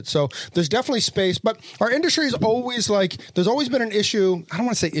little bit. So there's definitely space, but our industry is always there's always been an issue. I don't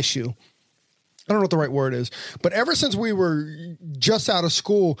want to say issue. I don't know what the right word is, but ever since we were just out of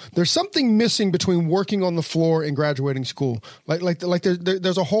school, there's something missing between working on the floor and graduating school. Like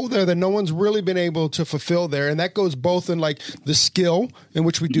there's a hole there that no one's really been able to fulfill there. And that goes both in the skill in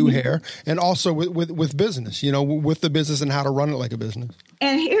which we do hair and also with business, with the business and how to run it like a business.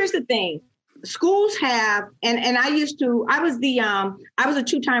 And here's the thing. Schools have, and I was a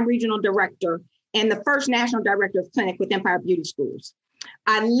 2-time regional director and the first national director of clinic with Empire Beauty Schools.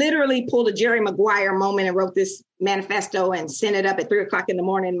 I literally pulled a Jerry Maguire moment and wrote this manifesto and sent it up at 3:00 in the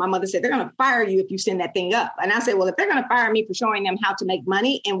morning. My mother said, they're going to fire you if you send that thing up. And I said, well, if they're going to fire me for showing them how to make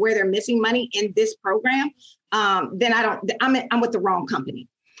money and where they're missing money in this program, then I'm with the wrong company.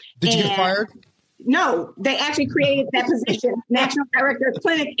 Did you get fired? No, they actually created that position, National Director of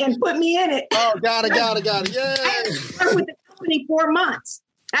Clinic, and put me in it. Oh, got it. Yay. I worked with the company 4 months.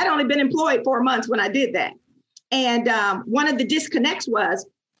 I'd only been employed 4 months when I did that. And one of the disconnects was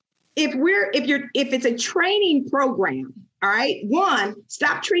if it's a training program, all right, one,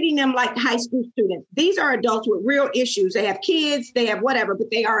 stop treating them like high school students. These are adults with real issues. They have kids, they have whatever, but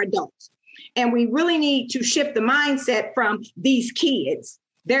they are adults. And we really need to shift the mindset from these kids.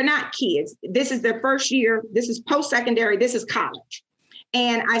 They're not kids. This is their first year. This is post-secondary. This is college.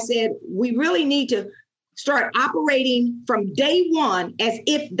 And I said, we really need to start operating from day one as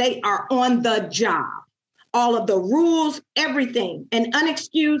if they are on the job. All of the rules, everything, an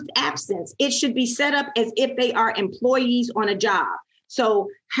unexcused absence. It should be set up as if they are employees on a job. So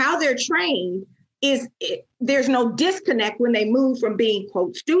how they're trained there's no disconnect when they move from being,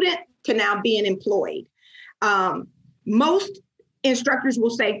 quote, student to now being employed. Most instructors will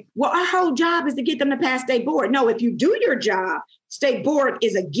say, well, our whole job is to get them to pass state board. No, if you do your job, state board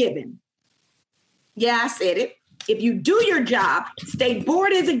is a given. Yeah, I said it. If you do your job, state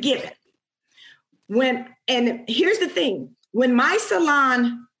board is a given. And here's the thing, when my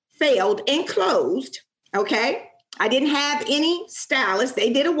salon failed and closed, okay, I didn't have any stylists.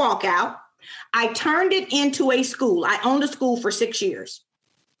 They did a walkout. I turned it into a school. I owned a school for 6 years.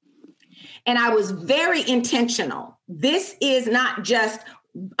 And I was very intentional. This is not just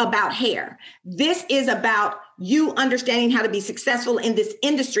about hair. This is about you understanding how to be successful in this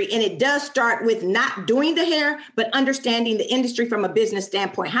industry. And it does start with not doing the hair, but understanding the industry from a business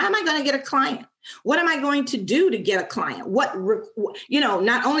standpoint. How am I going to get a client? What am I going to do to get a client?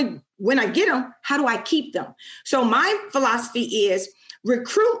 Not only when I get them, how do I keep them? So my philosophy is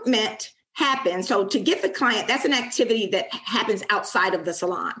recruitment happens. So to get the client, that's an activity that happens outside of the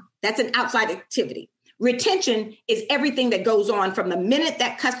salon. That's an outside activity. Retention is everything that goes on from the minute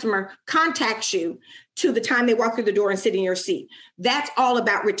that customer contacts you to the time they walk through the door and sit in your seat. That's all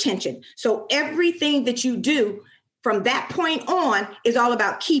about retention. So everything that you do from that point on is all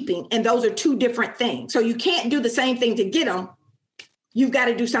about keeping. And those are two different things. So you can't do the same thing to get them. You've got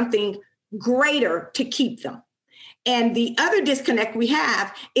to do something greater to keep them. And the other disconnect we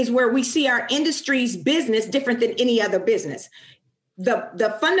have is where we see our industry's business different than any other business.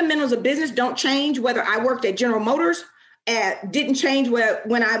 The fundamentals of business don't change, whether I worked at General Motors, didn't change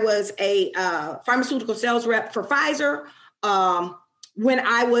when I was a pharmaceutical sales rep for Pfizer, when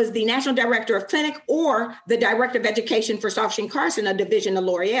I was the national director of clinic, or the director of education for Sargent Carson, a division of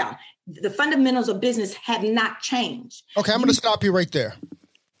L'Oreal. The fundamentals of business have not changed. Okay, I'm going to stop you right there.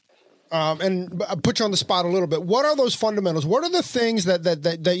 And put you on the spot a little bit. What are those fundamentals? What are the things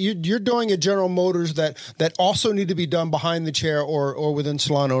that you're doing at General Motors that also need to be done behind the chair or within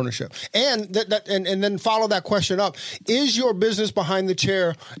salon ownership? And and then follow that question up. Is your business behind the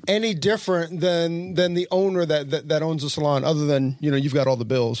chair any different than the owner that owns the salon, other than, you've got all the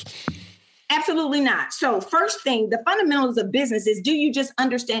bills? Absolutely not. So first thing, the fundamentals of business is, do you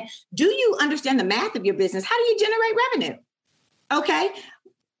understand the math of your business? How do you generate revenue? Okay.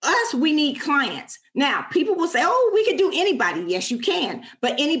 We need clients. Now, people will say, oh, we could do anybody. Yes, you can.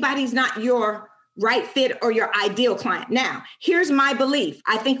 But anybody's not your right fit or your ideal client. Now, here's my belief.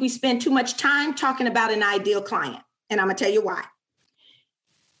 I think we spend too much time talking about an ideal client. And I'm going to tell you why.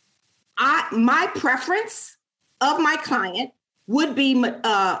 My preference of my client would be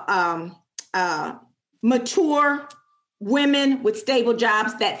mature women with stable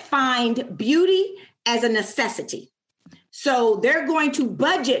jobs that find beauty as a necessity. So they're going to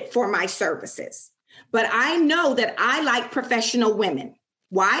budget for my services. But I know that I like professional women.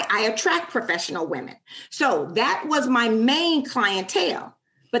 Why? I attract professional women. So that was my main clientele.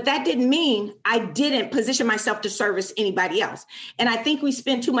 But that didn't mean I didn't position myself to service anybody else. And I think we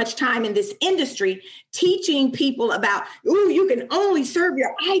spend too much time in this industry teaching people about, you can only serve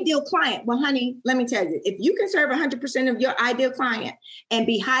your ideal client. Well, honey, let me tell you, if you can serve 100% of your ideal client and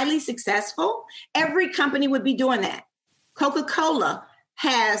be highly successful, every company would be doing that. Coca-Cola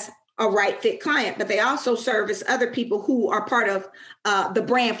has a right fit client, but they also service other people who are part of the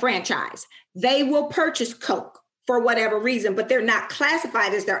brand franchise. They will purchase Coke for whatever reason, but they're not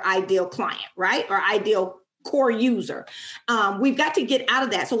classified as their ideal client, right? Or ideal core user. We've got to get out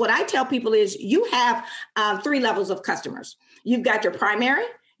of that. So what I tell people is, you have 3 levels of customers. You've got your primary,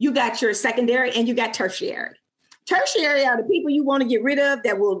 you got your secondary, and you got tertiary. Tertiary are the people you want to get rid of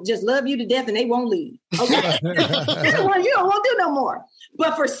that will just love you to death and they won't leave. Okay. They're the ones you don't want to do no more.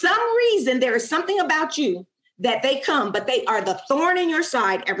 But for some reason, there is something about you that they come, but they are the thorn in your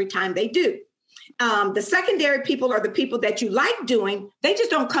side every time they do. The secondary people are the people that you like doing. They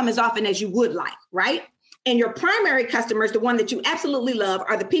just don't come as often as you would like, right? And your primary customers, the one that you absolutely love,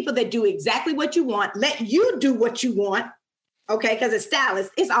 are the people that do exactly what you want, let you do what you want. Okay, because as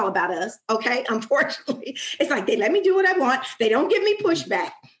stylists, it's all about us. Okay, unfortunately, it's like they let me do what I want. They don't give me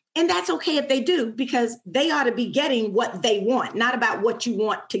pushback. And that's okay if they do, because they ought to be getting what they want, not about what you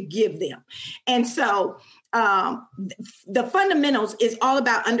want to give them. And so the fundamentals is all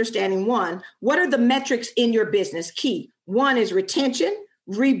about understanding, one, what are the metrics in your business? Key. One is retention,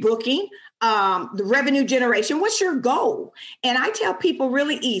 rebooking, the revenue generation. What's your goal? And I tell people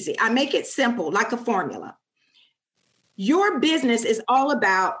really easy. I make it simple, like a formula. Your business is all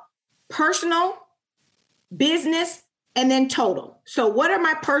about personal, business, and then total. So what are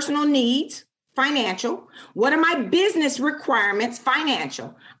my personal needs? Financial. What are my business requirements?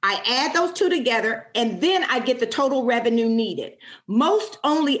 Financial. I add those two together, and then I get the total revenue needed. Most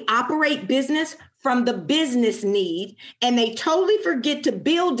only operate business from the business need, and they totally forget to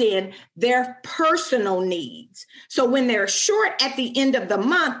build in their personal needs. So when they're short at the end of the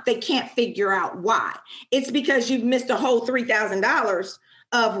month, they can't figure out why. It's because you've missed a whole $3,000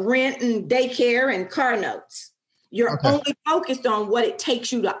 of rent and daycare and car notes. You're only focused on what it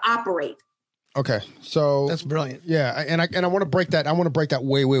takes you to operate. Okay, so that's brilliant. Yeah, and I want to break that. I want to break that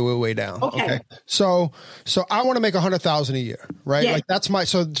way down. Okay. So I want to make $100,000 a year, right? Yeah. Like that's my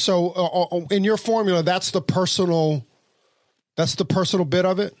so in your formula, that's the personal bit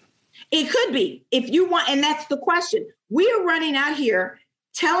of it. It could be if you want, and that's the question. We are running out here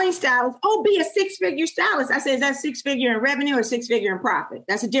telling stylists, be a 6-figure stylist. I say, is that 6-figure in revenue or 6-figure in profit?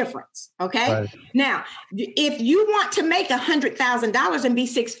 That's a difference. Okay. Right. Now, if you want to make $100,000 and be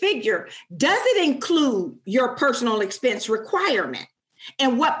 6-figure, does it include your personal expense requirement?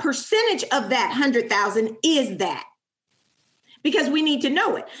 And what percentage of that 100,000 is that? Because we need to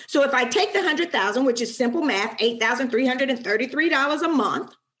know it. So if I take the 100,000, which is simple math, $8,333 a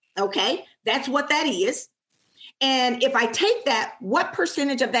month, okay, that's what that is. And if I take that, what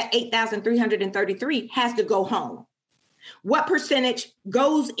percentage of that 8,333 has to go home? What percentage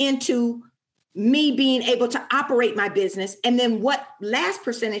goes into me being able to operate my business? And then what last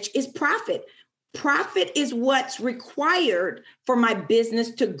percentage is profit? Profit is what's required for my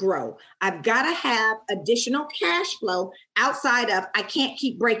business to grow. I've got to have additional cash flow outside of, I can't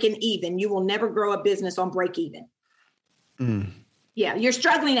keep breaking even. You will never grow a business on break even. Yeah, you're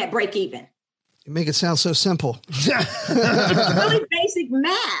struggling at break even. You make it sound so simple. It's really basic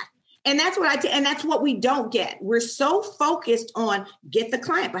math. And that's what and that's what we don't get. We're so focused on get the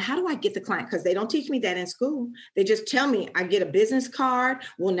client. But how do I get the client? Because they don't teach me that in school. They just tell me I get a business card.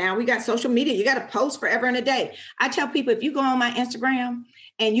 Well, now we got social media. You got to post forever and a day. I tell people, if you go on my Instagram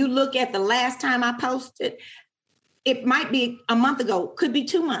and you look at the last time I posted, it might be a month ago, could be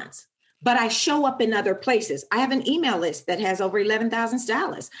 2 months. But I show up in other places. I have an email list that has over 11,000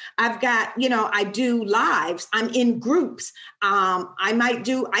 stylists. I've got, I do lives. I'm in groups.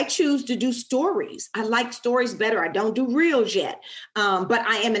 I choose to do stories. I like stories better. I don't do reels yet. But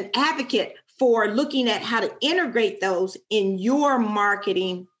I am an advocate for looking at how to integrate those in your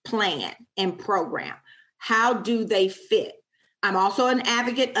marketing plan and program. How do they fit? I'm also an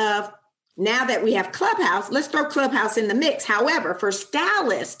advocate of, now that we have Clubhouse, let's throw Clubhouse in the mix. However, for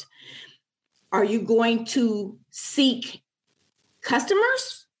stylists, are you going to seek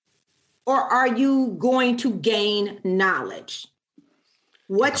customers or are you going to gain knowledge?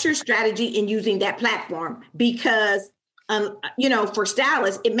 What's your strategy in using that platform? Because, for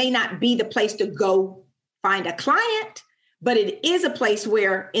stylists, it may not be the place to go find a client, but it is a place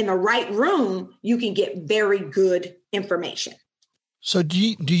where in the right room, you can get very good information. So do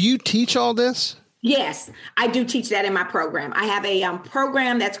you teach all this? Yes, I do teach that in my program. I have a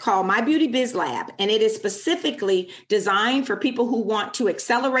program that's called My Beauty Biz Lab, and it is specifically designed for people who want to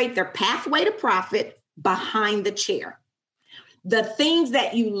accelerate their pathway to profit behind the chair. The things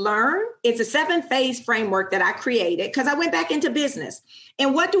that you learn, it's a 7-phase framework that I created because I went back into business.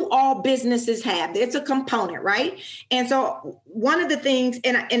 And what do all businesses have? It's a component, right? And so one of the things,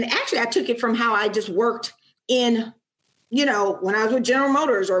 and actually I took it from how I just worked in, when I was with General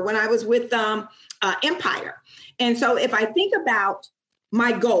Motors or when I was with Empire. And so if I think about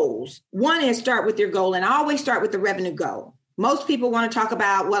my goals, one is start with your goal. And I always start with the revenue goal. Most people want to talk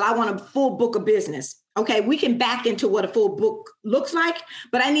about, well, I want a full book of business. Okay, we can back into what a full book looks like,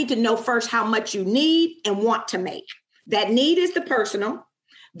 but I need to know first how much you need and want to make. That need is the personal.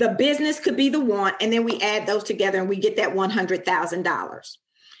 The business could be the want. And then we add those together and we get that $100,000.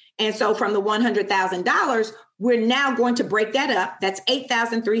 And so from the $100,000, we're now going to break that up. That's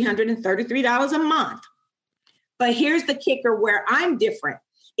 $8,333 a month. But here's the kicker where I'm different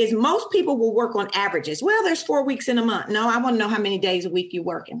is most people will work on averages. Well, there's 4 weeks in a month. No, I want to know how many days a week you're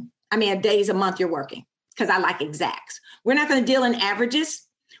working. Days a month you're working because I like exacts. We're not going to deal in averages.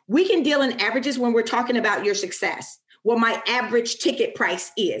 We can deal in averages when we're talking about your success. What my average ticket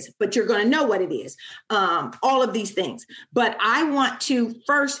price is, but you're going to know what it is. All of these things. But I want to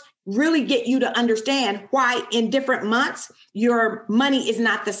first really get you to understand why in different months, your money is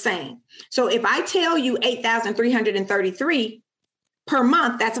not the same. So if I tell you 8,333 per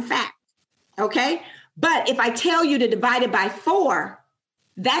month, that's a fact. Okay. But if I tell you to divide it by 4,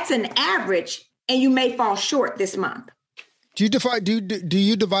 that's an average and you may fall short this month. Do you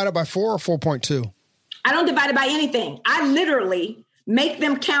divide it by 4 or 4.2? I don't divide it by anything. I literally make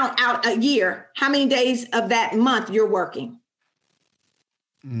them count out a year, how many days of that month you're working.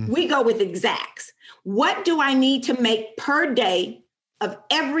 We go with exacts. What do I need to make per day of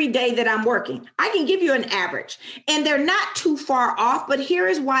every day that I'm working? I can give you an average and they're not too far off, but here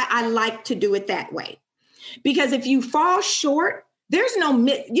is why I like to do it that way. Because if you fall short, there's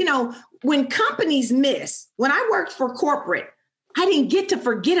no, when companies miss, when I worked for corporate, I didn't get to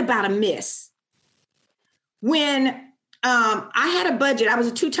forget about a miss. When I had a budget, I was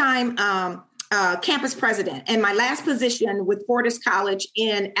a 2-time campus president. And my last position with Fortis College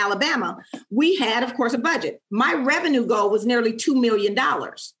in Alabama, we had, of course, a budget. My revenue goal was nearly $2 million.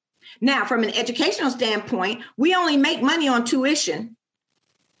 Now, from an educational standpoint, we only make money on tuition.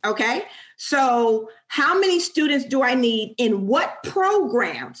 Okay. So how many students do I need in what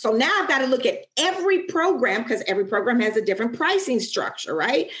program? So now I've got to look at every program because every program has a different pricing structure,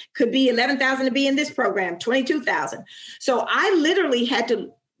 right? Could be $11,000 to be in this program, $22,000. So I literally had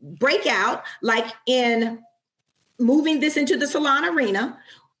to break out, like in moving this into the salon arena.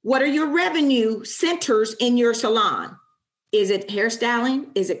 What are your revenue centers in your salon? Is it hairstyling?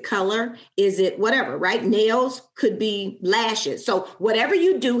 Is it color? Is it whatever, right? Nails, could be lashes. So whatever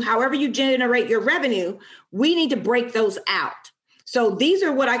you do, however you generate your revenue, we need to break those out. So these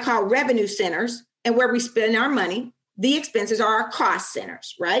are what I call revenue centers, and where we spend our money. The expenses are our cost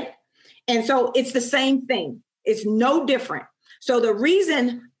centers, right? And so it's the same thing. It's no different. So the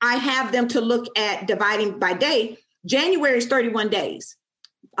reason I have them to look at dividing by day, January is 31 days.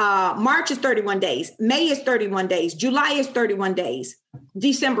 March is 31 days. May is 31 days. July is 31 days.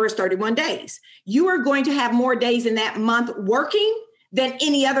 December is 31 days. You are going to have more days in that month working than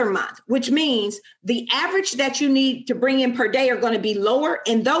any other month, which means the average that you need to bring in per day are going to be lower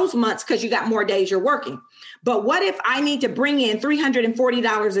in those months because you got more days you're working. But what if I need to bring in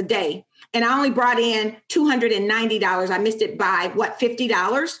 $340 a day and I only brought in $290? I missed it by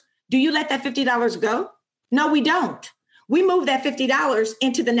 $50? Do you let that $50 go? No, we don't. We move that $50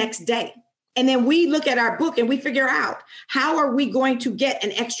 into the next day. And then we look at our book and we figure out, how are we going to get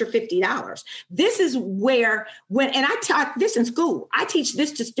an extra $50? This is where, and I taught this in school, I teach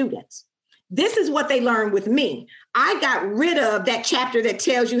this to students. This is what they learn with me. I got rid of that chapter that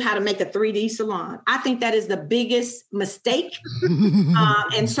tells you how to make a 3D salon. I think that is the biggest mistake.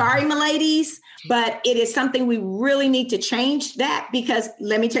 And sorry, my ladies, but it is something we really need to change that, because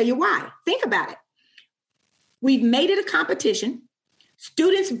let me tell you why. Think about it. We've made it a competition.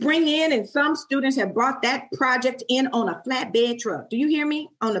 Students bring in, and some students have brought that project in on a flatbed truck. Do you hear me?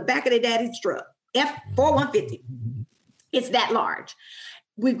 On the back of their daddy's truck, F4150. It's that large.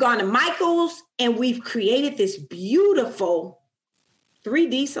 We've gone to Michael's and we've created this beautiful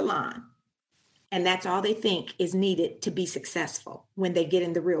 3D salon. And that's all they think is needed to be successful when they get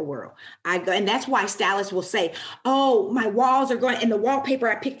in the real world. And that's why stylists will say, oh, my walls are going, and the wallpaper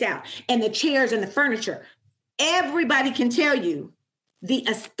I picked out, and the chairs and the furniture. Everybody can tell you the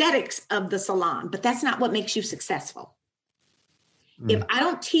aesthetics of the salon, but that's not what makes you successful. If I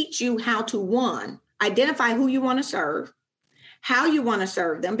don't teach you how to, one, identify who you want to serve, how you want to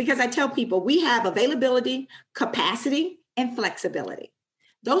serve them, because I tell people we have availability, capacity, and flexibility.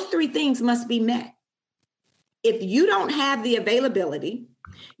 Those three things must be met. If you don't have the availability,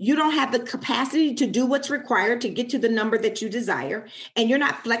 you don't have the capacity to do what's required to get to the number that you desire, and you're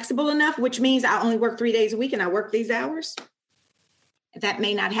not flexible enough, which means I only work 3 days a week and I work these hours, that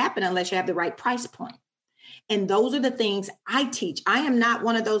may not happen unless you have the right price point. And those are the things I teach. I am not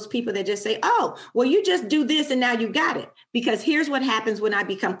one of those people that just say, oh, well, you just do this and now you got it. Because here's what happens when I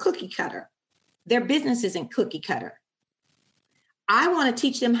become cookie cutter. Their business isn't cookie cutter. I want to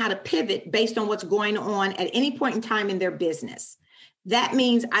teach them how to pivot based on what's going on at any point in time in their business. That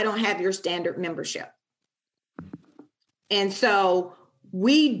means I don't have your standard membership. And so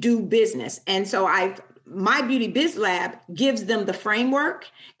we do business. And so My Beauty Biz Lab gives them the framework.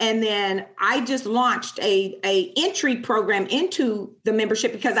 And then I just launched a entry program into the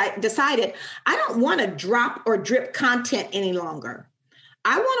membership because I decided I don't want to drop or drip content any longer.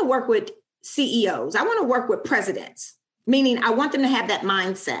 I want to work with CEOs. I want to work with presidents, meaning I want them to have that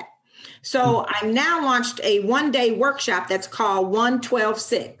mindset. So I now launched a 1-day workshop that's called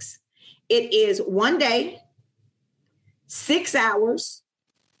 1-12-6. It is 1 day, 6 hours,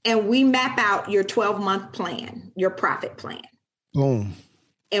 and we map out your 12-month plan, your profit plan. Boom.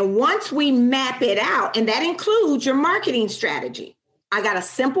 And once we map it out, and that includes your marketing strategy, I got a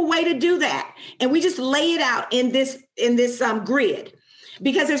simple way to do that. And we just lay it out in this grid,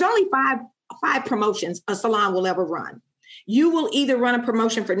 because there's only five promotions a salon will ever run. You will either run a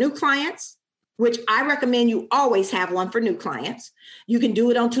promotion for new clients, which I recommend you always have one for new clients. You can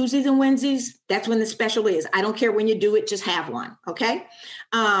do it on Tuesdays and Wednesdays. That's when the special is. I don't care when you do it, just have one, okay?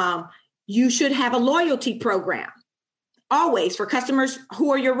 You should have a loyalty program, always, for customers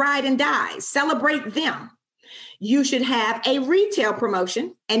who are your ride and dies. Celebrate them. You should have a retail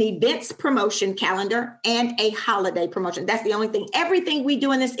promotion, an events promotion calendar, and a holiday promotion. That's the only thing. Everything we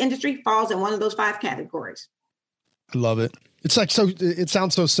do in this industry falls in one of those 5 categories. I love it. It's like, it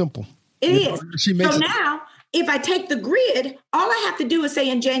sounds so simple. It is. So now, if I take the grid, all I have to do is say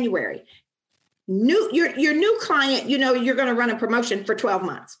in January, your new client, you're going to run a promotion for 12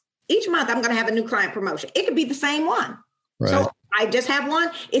 months. Each month, I'm going to have a new client promotion. It could be the same one. Right. So I just have one.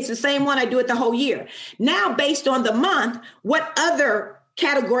 It's the same one. I do it the whole year. Now, based on the month, what other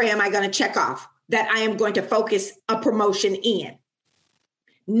category am I going to check off that I am going to focus a promotion in?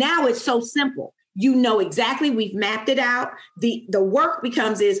 Now it's so simple. You know exactly, we've mapped it out. The work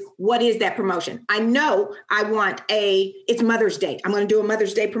becomes what is that promotion? I know I want it's Mother's Day. I'm going to do a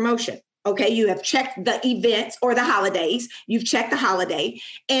Mother's Day promotion. Okay, you have checked the events or the holidays. You've checked the holiday.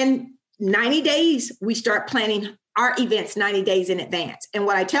 And 90 days, we start planning our events 90 days in advance. And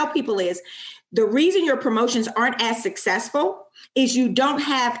what I tell people is the reason your promotions aren't as successful is you don't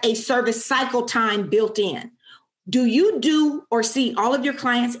have a service cycle time built in. Do you do or see all of your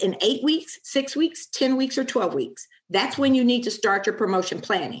clients in 8 weeks, 6 weeks, 10 weeks, or 12 weeks? That's when you need to start your promotion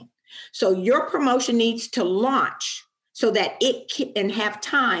planning. So your promotion needs to launch so that it can have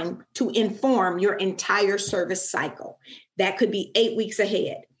time to inform your entire service cycle. That could be 8 weeks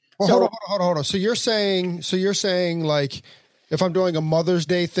ahead. Well, hold on. So you're saying like, if I'm doing a Mother's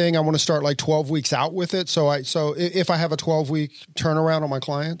Day thing, I want to start like 12 weeks out with it. So if I have a 12-week turnaround on my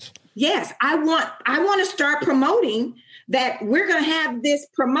clients? Yes, I want to start promoting that we're going to have this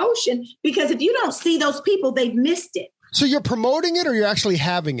promotion, because if you don't see those people, they've missed it. So you're promoting it, or you're actually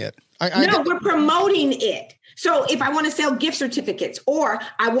having it? We're promoting it. So if I want to sell gift certificates, or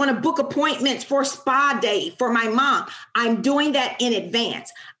I want to book appointments for spa day for my mom, I'm doing that in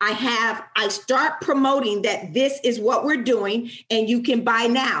advance. I start promoting that this is what we're doing and you can buy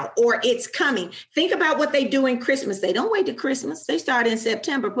now, or it's coming. Think about what they do in Christmas. They don't wait to Christmas. They start in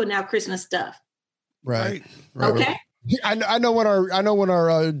September putting out Christmas stuff. Right. Okay. I know when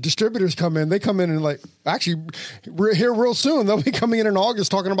our distributors come in, they come in and like, actually we're here real soon. They'll be coming in August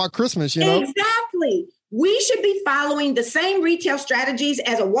talking about Christmas, you know? Exactly. We should be following the same retail strategies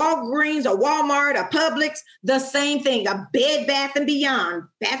as a Walgreens, a Walmart, a Publix, the same thing, a Bed Bath & Beyond,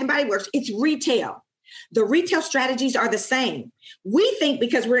 Bath & Body Works. It's retail. The retail strategies are the same. We think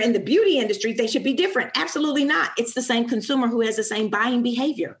because we're in the beauty industry, they should be different. Absolutely not. It's the same consumer who has the same buying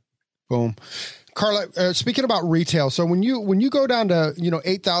behavior. Boom. Carla, speaking about retail, so when you go down to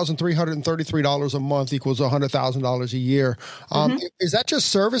 $8,333 a month equals $100,000 a year, is that just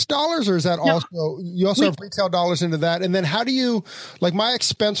service dollars, or is that also you also have retail dollars into that? And then how do you, like, my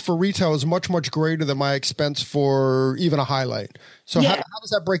expense for retail is much greater than my expense for even a highlight. So how does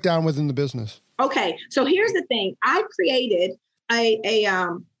that break down within the business? Okay, so here's the thing. I created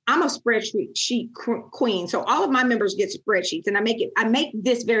I'm a spreadsheet queen. So all of my members get spreadsheets, and I make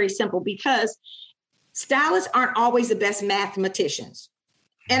this very simple because stylists aren't always the best mathematicians.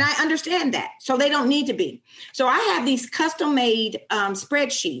 And I understand that. So they don't need to be. So I have these custom made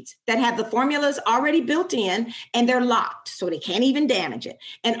spreadsheets that have the formulas already built in, and they're locked, so they can't even damage it.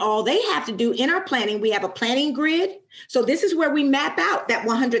 And all they have to do in our planning, we have a planning grid. So this is where we map out that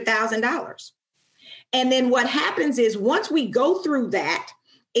 $100,000. And then what happens is once we go through that,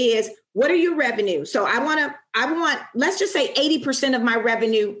 is what are your revenue? So I want, let's just say 80% of my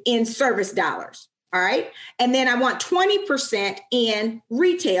revenue in service dollars. All right. And then I want 20% in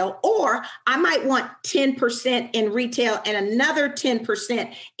retail, or I might want 10% in retail and another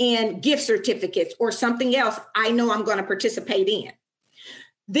 10% in gift certificates or something else I know I'm going to participate in.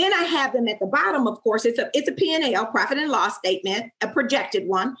 Then I have them at the bottom, of course, it's a P&L, profit and loss statement, a projected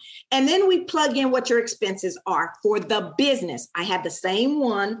one. And then we plug in what your expenses are for the business. I have the same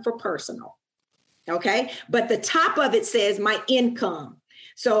one for personal. Okay. But the top of it says my income.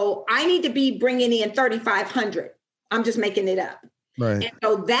 So I need to be bringing in $3,500. I'm just making it up. Right. And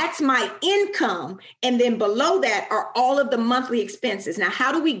so that's my income. And then below that are all of the monthly expenses. Now,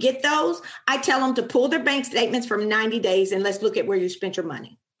 how do we get those? I tell them to pull their bank statements from 90 days and let's look at where you spent your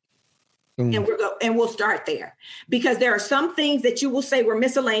money. And we'll start there, because there are some things that you will say were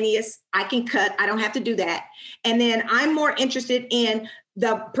miscellaneous. I can cut. I don't have to do that. And then I'm more interested in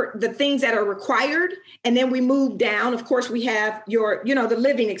the things that are required. And then we move down. Of course, we have the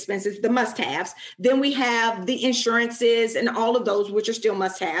living expenses, the must-haves. Then we have the insurances and all of those, which are still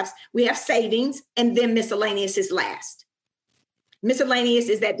must-haves. We have savings, and then miscellaneous is last. Miscellaneous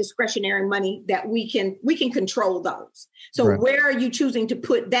is that discretionary money that we can control those. So Where are you choosing to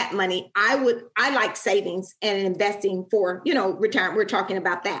put that money? I like savings and investing for, retirement. We're talking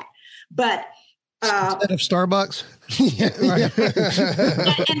about that. But instead of Starbucks.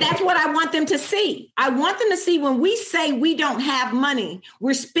 And that's what I want them to see. I want them to see when we say we don't have money,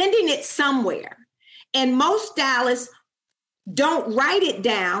 we're spending it somewhere. And most stylists don't write it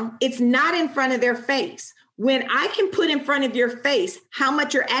down. It's not in front of their face. When I can put in front of your face how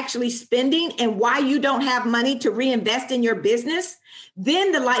much you're actually spending and why you don't have money to reinvest in your business,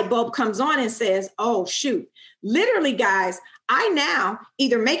 then the light bulb comes on and says, oh, shoot. Literally, guys, I now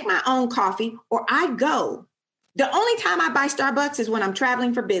either make my own coffee or I go. The only time I buy Starbucks is when I'm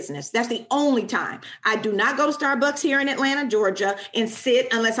traveling for business. That's the only time. I do not go to Starbucks here in Atlanta, Georgia, and sit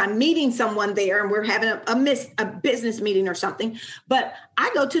unless I'm meeting someone there and we're having a business meeting or something. But I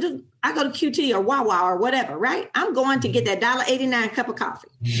go to QT or Wawa or whatever, right? I'm going to get that $1.89 cup of coffee.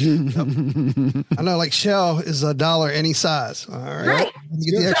 I know, like Shell is $1 any size. All right.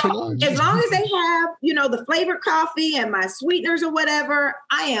 You get the extra large. As long as they have, the flavored coffee and my sweeteners or whatever,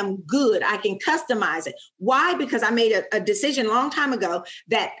 I am good. I can customize it. Why? Because I made a decision a long time ago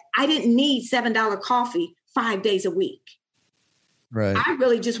that I didn't need $7 coffee 5 days a week. Right. I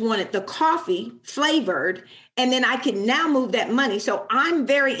really just wanted the coffee flavored, and then I can now move that money. So I'm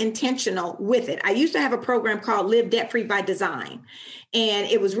very intentional with it. I used to have a program called Live Debt Free by Design. And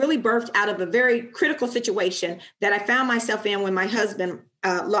it was really birthed out of a very critical situation that I found myself in when my husband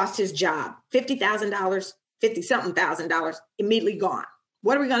lost his job. $50,000, $50-something thousand, immediately gone.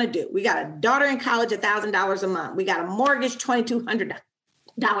 What are we going to do? We got a daughter in college, $1,000 a month. We got a mortgage, $2,200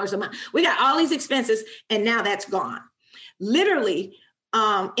 a month. We got all these expenses, and now that's gone. Literally,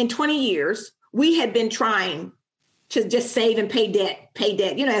 in 20 years, we had been trying to just save and pay debt,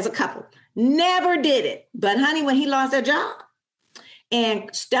 as a couple. Never did it. But honey, when he lost their job and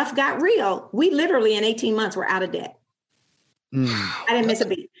stuff got real, we literally in 18 months were out of debt. I didn't miss a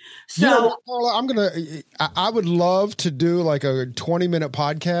beat. So Carla, I would love to do like a 20-minute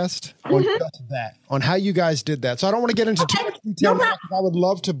podcast on just that, on how you guys did that. So I don't want to get into too much detail. No, I would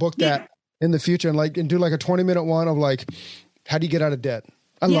love to book that in the future and do like a 20-minute one of like, how do you get out of debt?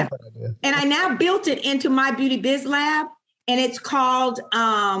 I love that idea. And I now built it into my Beauty Biz Lab, and it's called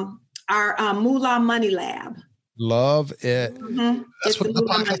our Moolah Money Lab. Love it. Mm-hmm. That's what the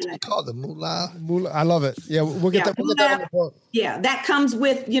podcast is called, the Moolah. I love it. Yeah, we'll get that on the book. Yeah, that comes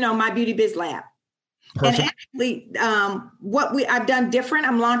with, my Beauty Biz Lab. Perfect. And actually, I've done different.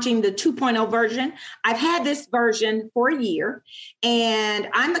 I'm launching the 2.0 version. I've had this version for a year, and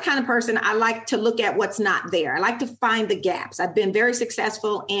I'm the kind of person, I like to look at what's not there. I like to find the gaps. I've been very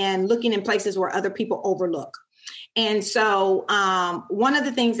successful in looking in places where other people overlook. And so one of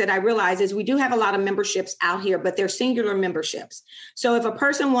the things that I realize is we do have a lot of memberships out here, but they're singular memberships. So if a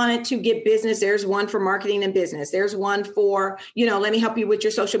person wanted to get business, there's one for marketing and business. There's one for, let me help you with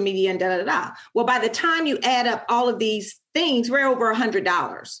your social media and da-da-da. Well, by the time you add up all of these things, we're over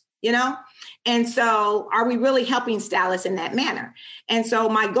 $100, And so are we really helping stylists in that manner? And so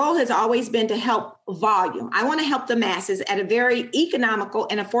my goal has always been to help volume. I want to help the masses at a very economical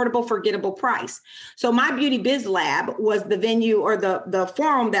and affordable, forgettable price. So my Beauty Biz Lab was the venue or the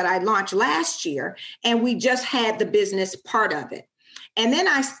forum that I launched last year, and we just had the business part of it. And then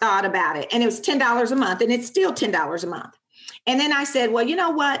I thought about it, and it was $10 a month, and it's still $10 a month. And then I said, well, you know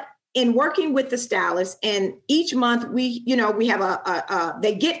what? In working with the stylist, and each month we have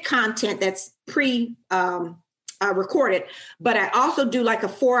they get content that's recorded, but I also do like a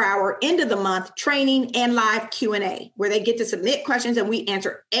 4-hour end of the month training and live Q&A where they get to submit questions and we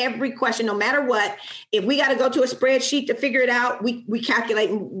answer every question, no matter what. If we got to go to a spreadsheet to figure it out, we calculate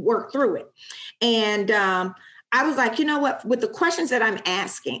and work through it. And I was like, you know what, with the questions that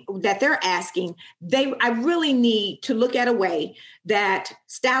they're asking, I really need to look at a way that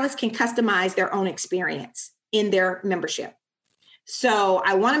stylists can customize their own experience in their membership. So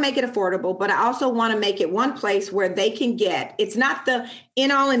I want to make it affordable, but I also want to make it one place where they can it's not the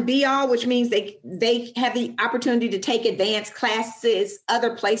end all and be all, which means they have the opportunity to take advanced classes,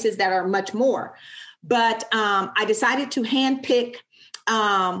 other places that are much more. But I decided to handpick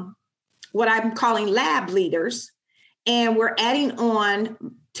what I'm calling lab leaders. And we're adding on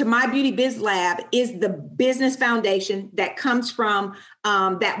to my Beauty Biz Lab is the business foundation that comes from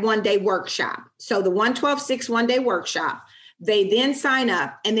that one-day workshop. So the 112-6 one-day workshop, they then sign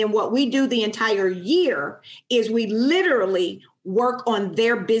up. And then what we do the entire year is we literally work on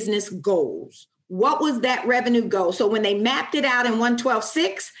their business goals. What was that revenue goal? So when they mapped it out in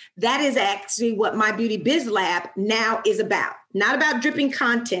 112-6, that is actually what my Beauty Biz Lab now is about. Not about dripping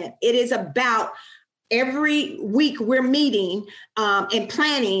content. It is about every week we're meeting and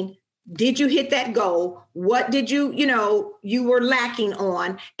planning. Did you hit that goal? What did you were lacking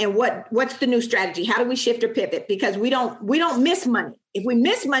on? And what's the new strategy? How do we shift or pivot? Because we don't miss money. If we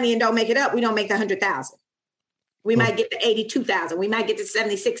miss money and don't make it up, we don't make the 100,000. We might get to 82,000. We might get to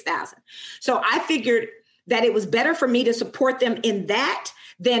 76,000. So I figured that it was better for me to support them in that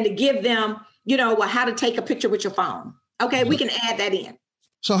than to give them, how to take a picture with your phone. Okay, we can add that in.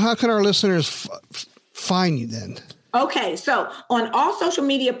 So how can our listeners find you then? Okay, so on all social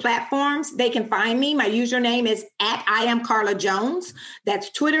media platforms, they can find me. My username is @IamCarlaJones. That's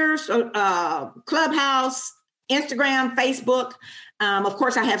Twitter, Clubhouse, Instagram, Facebook. Of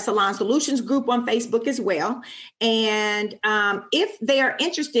course, I have Salon Solutions Group on Facebook as well. And if they are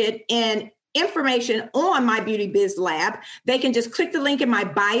interested in information on my Beauty Biz Lab, they can just click the link in my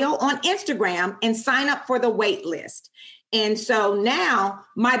bio on Instagram and sign up for the wait list. And so now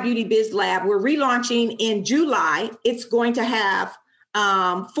my Beauty Biz Lab, we're relaunching in July. It's going to have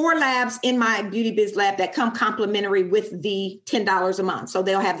 4 labs in my Beauty Biz Lab that come complimentary with the $10 a month. So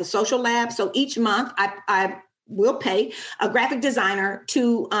they'll have the social lab. So each month I will pay a graphic designer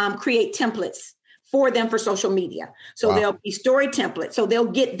to create templates for them for social media. So There'll be story templates. So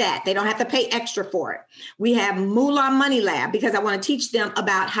they'll get that. They don't have to pay extra for it. We have Moolah Money Lab because I want to teach them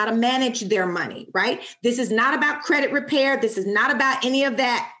about how to manage their money, right? This is not about credit repair. This is not about any of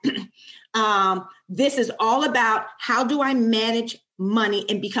that. This is all about how do I manage money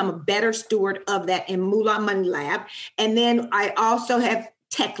and become a better steward of that in Moolah Money Lab. And then I also have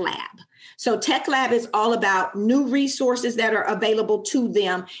Tech Lab. So Tech Lab is all about new resources that are available to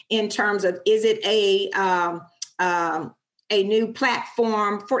them in terms of, is it a new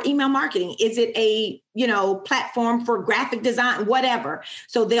platform for email marketing? Is it a, platform for graphic design, whatever.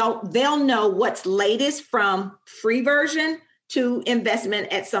 So they'll know what's latest from free version to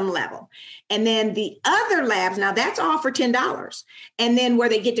investment at some level. And then the other labs, now that's all for $10. And then where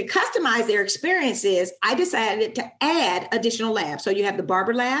they get to customize their experiences, I decided to add additional labs. So you have the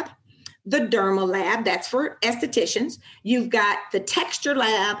Barber Lab, the Derma Lab, that's for estheticians. You've got the Texture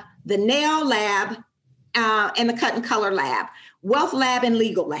Lab, the Nail Lab, and the Cut and Color Lab, Wealth Lab, and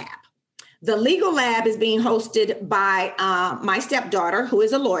Legal Lab. The Legal Lab is being hosted by my stepdaughter, who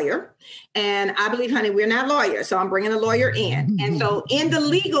is a lawyer. And I believe, honey, we're not lawyers, so I'm bringing a lawyer in. And so in the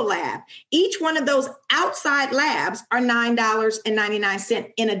Legal Lab, each one of those outside labs are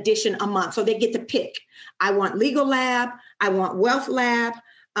 $9.99 in addition a month. So they get to pick. I want Legal Lab. I want Wealth Lab.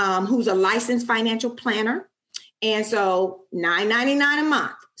 Who's a licensed financial planner. And so $9.99 a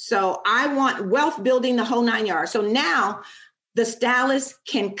month. So I want wealth building the whole 9 yards. So now the stylist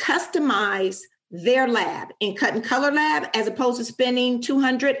can customize their lab in Cut and Color Lab, as opposed to spending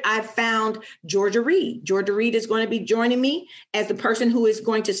 $200. I've found Georgia Reed. Georgia Reed is going to be joining me as the person who is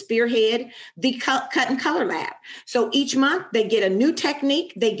going to spearhead the Cut and Color Lab. So each month they get a new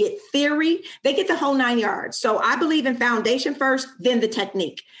technique, they get theory, they get the whole 9 yards. So I believe in foundation first, then the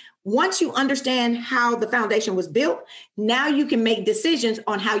technique. Once you understand how the foundation was built, now you can make decisions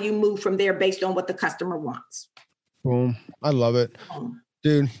on how you move from there based on what the customer wants. Boom. I love it.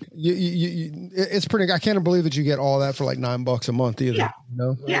 Dude, it's pretty. I can't believe that you get all that for like $9 a month either. Yeah.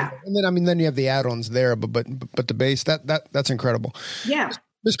 Yeah. And then you have the add-ons there, but the base that's incredible. Yeah.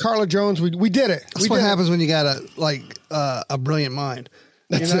 Miss Carla Jones, we did it. That's what happens when you got a brilliant mind.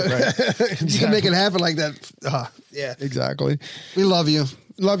 That's it, right? Exactly. You can make it happen like that. Yeah, exactly. We love you.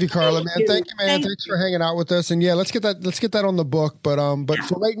 Love you, Carla, man. Thank you, man. Thanks for hanging out with us. And yeah, let's get that on the book. But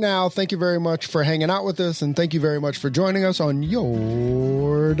for right now, thank you very much for hanging out with us, and thank you very much for joining us on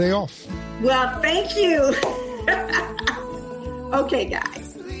your day off. Well, thank you. Okay, guys.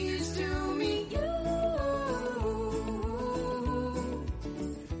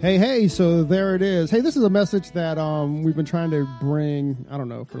 Hey, so there it is. Hey, this is a message that we've been trying to bring, I don't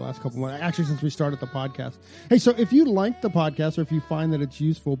know, for the last couple months, actually since we started the podcast. Hey, so if you like the podcast or if you find that it's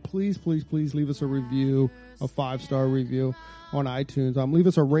useful, please leave us a review, a 5-star review on iTunes. Leave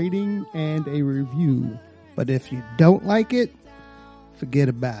us a rating and a review. But if you don't like it, forget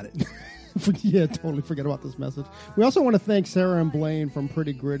about it. Yeah, totally forget about this message. We also want to thank Sarah and Blaine from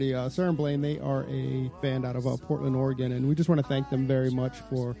Pretty Gritty. Sarah and Blaine, they are a band out of Portland, Oregon, and we just want to thank them very much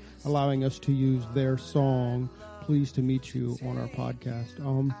for allowing us to use their song, Pleased to Meet You, on our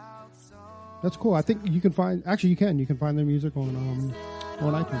podcast. That's cool. I think you can find their music on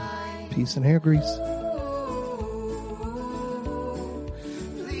iTunes. Peace and hair grease.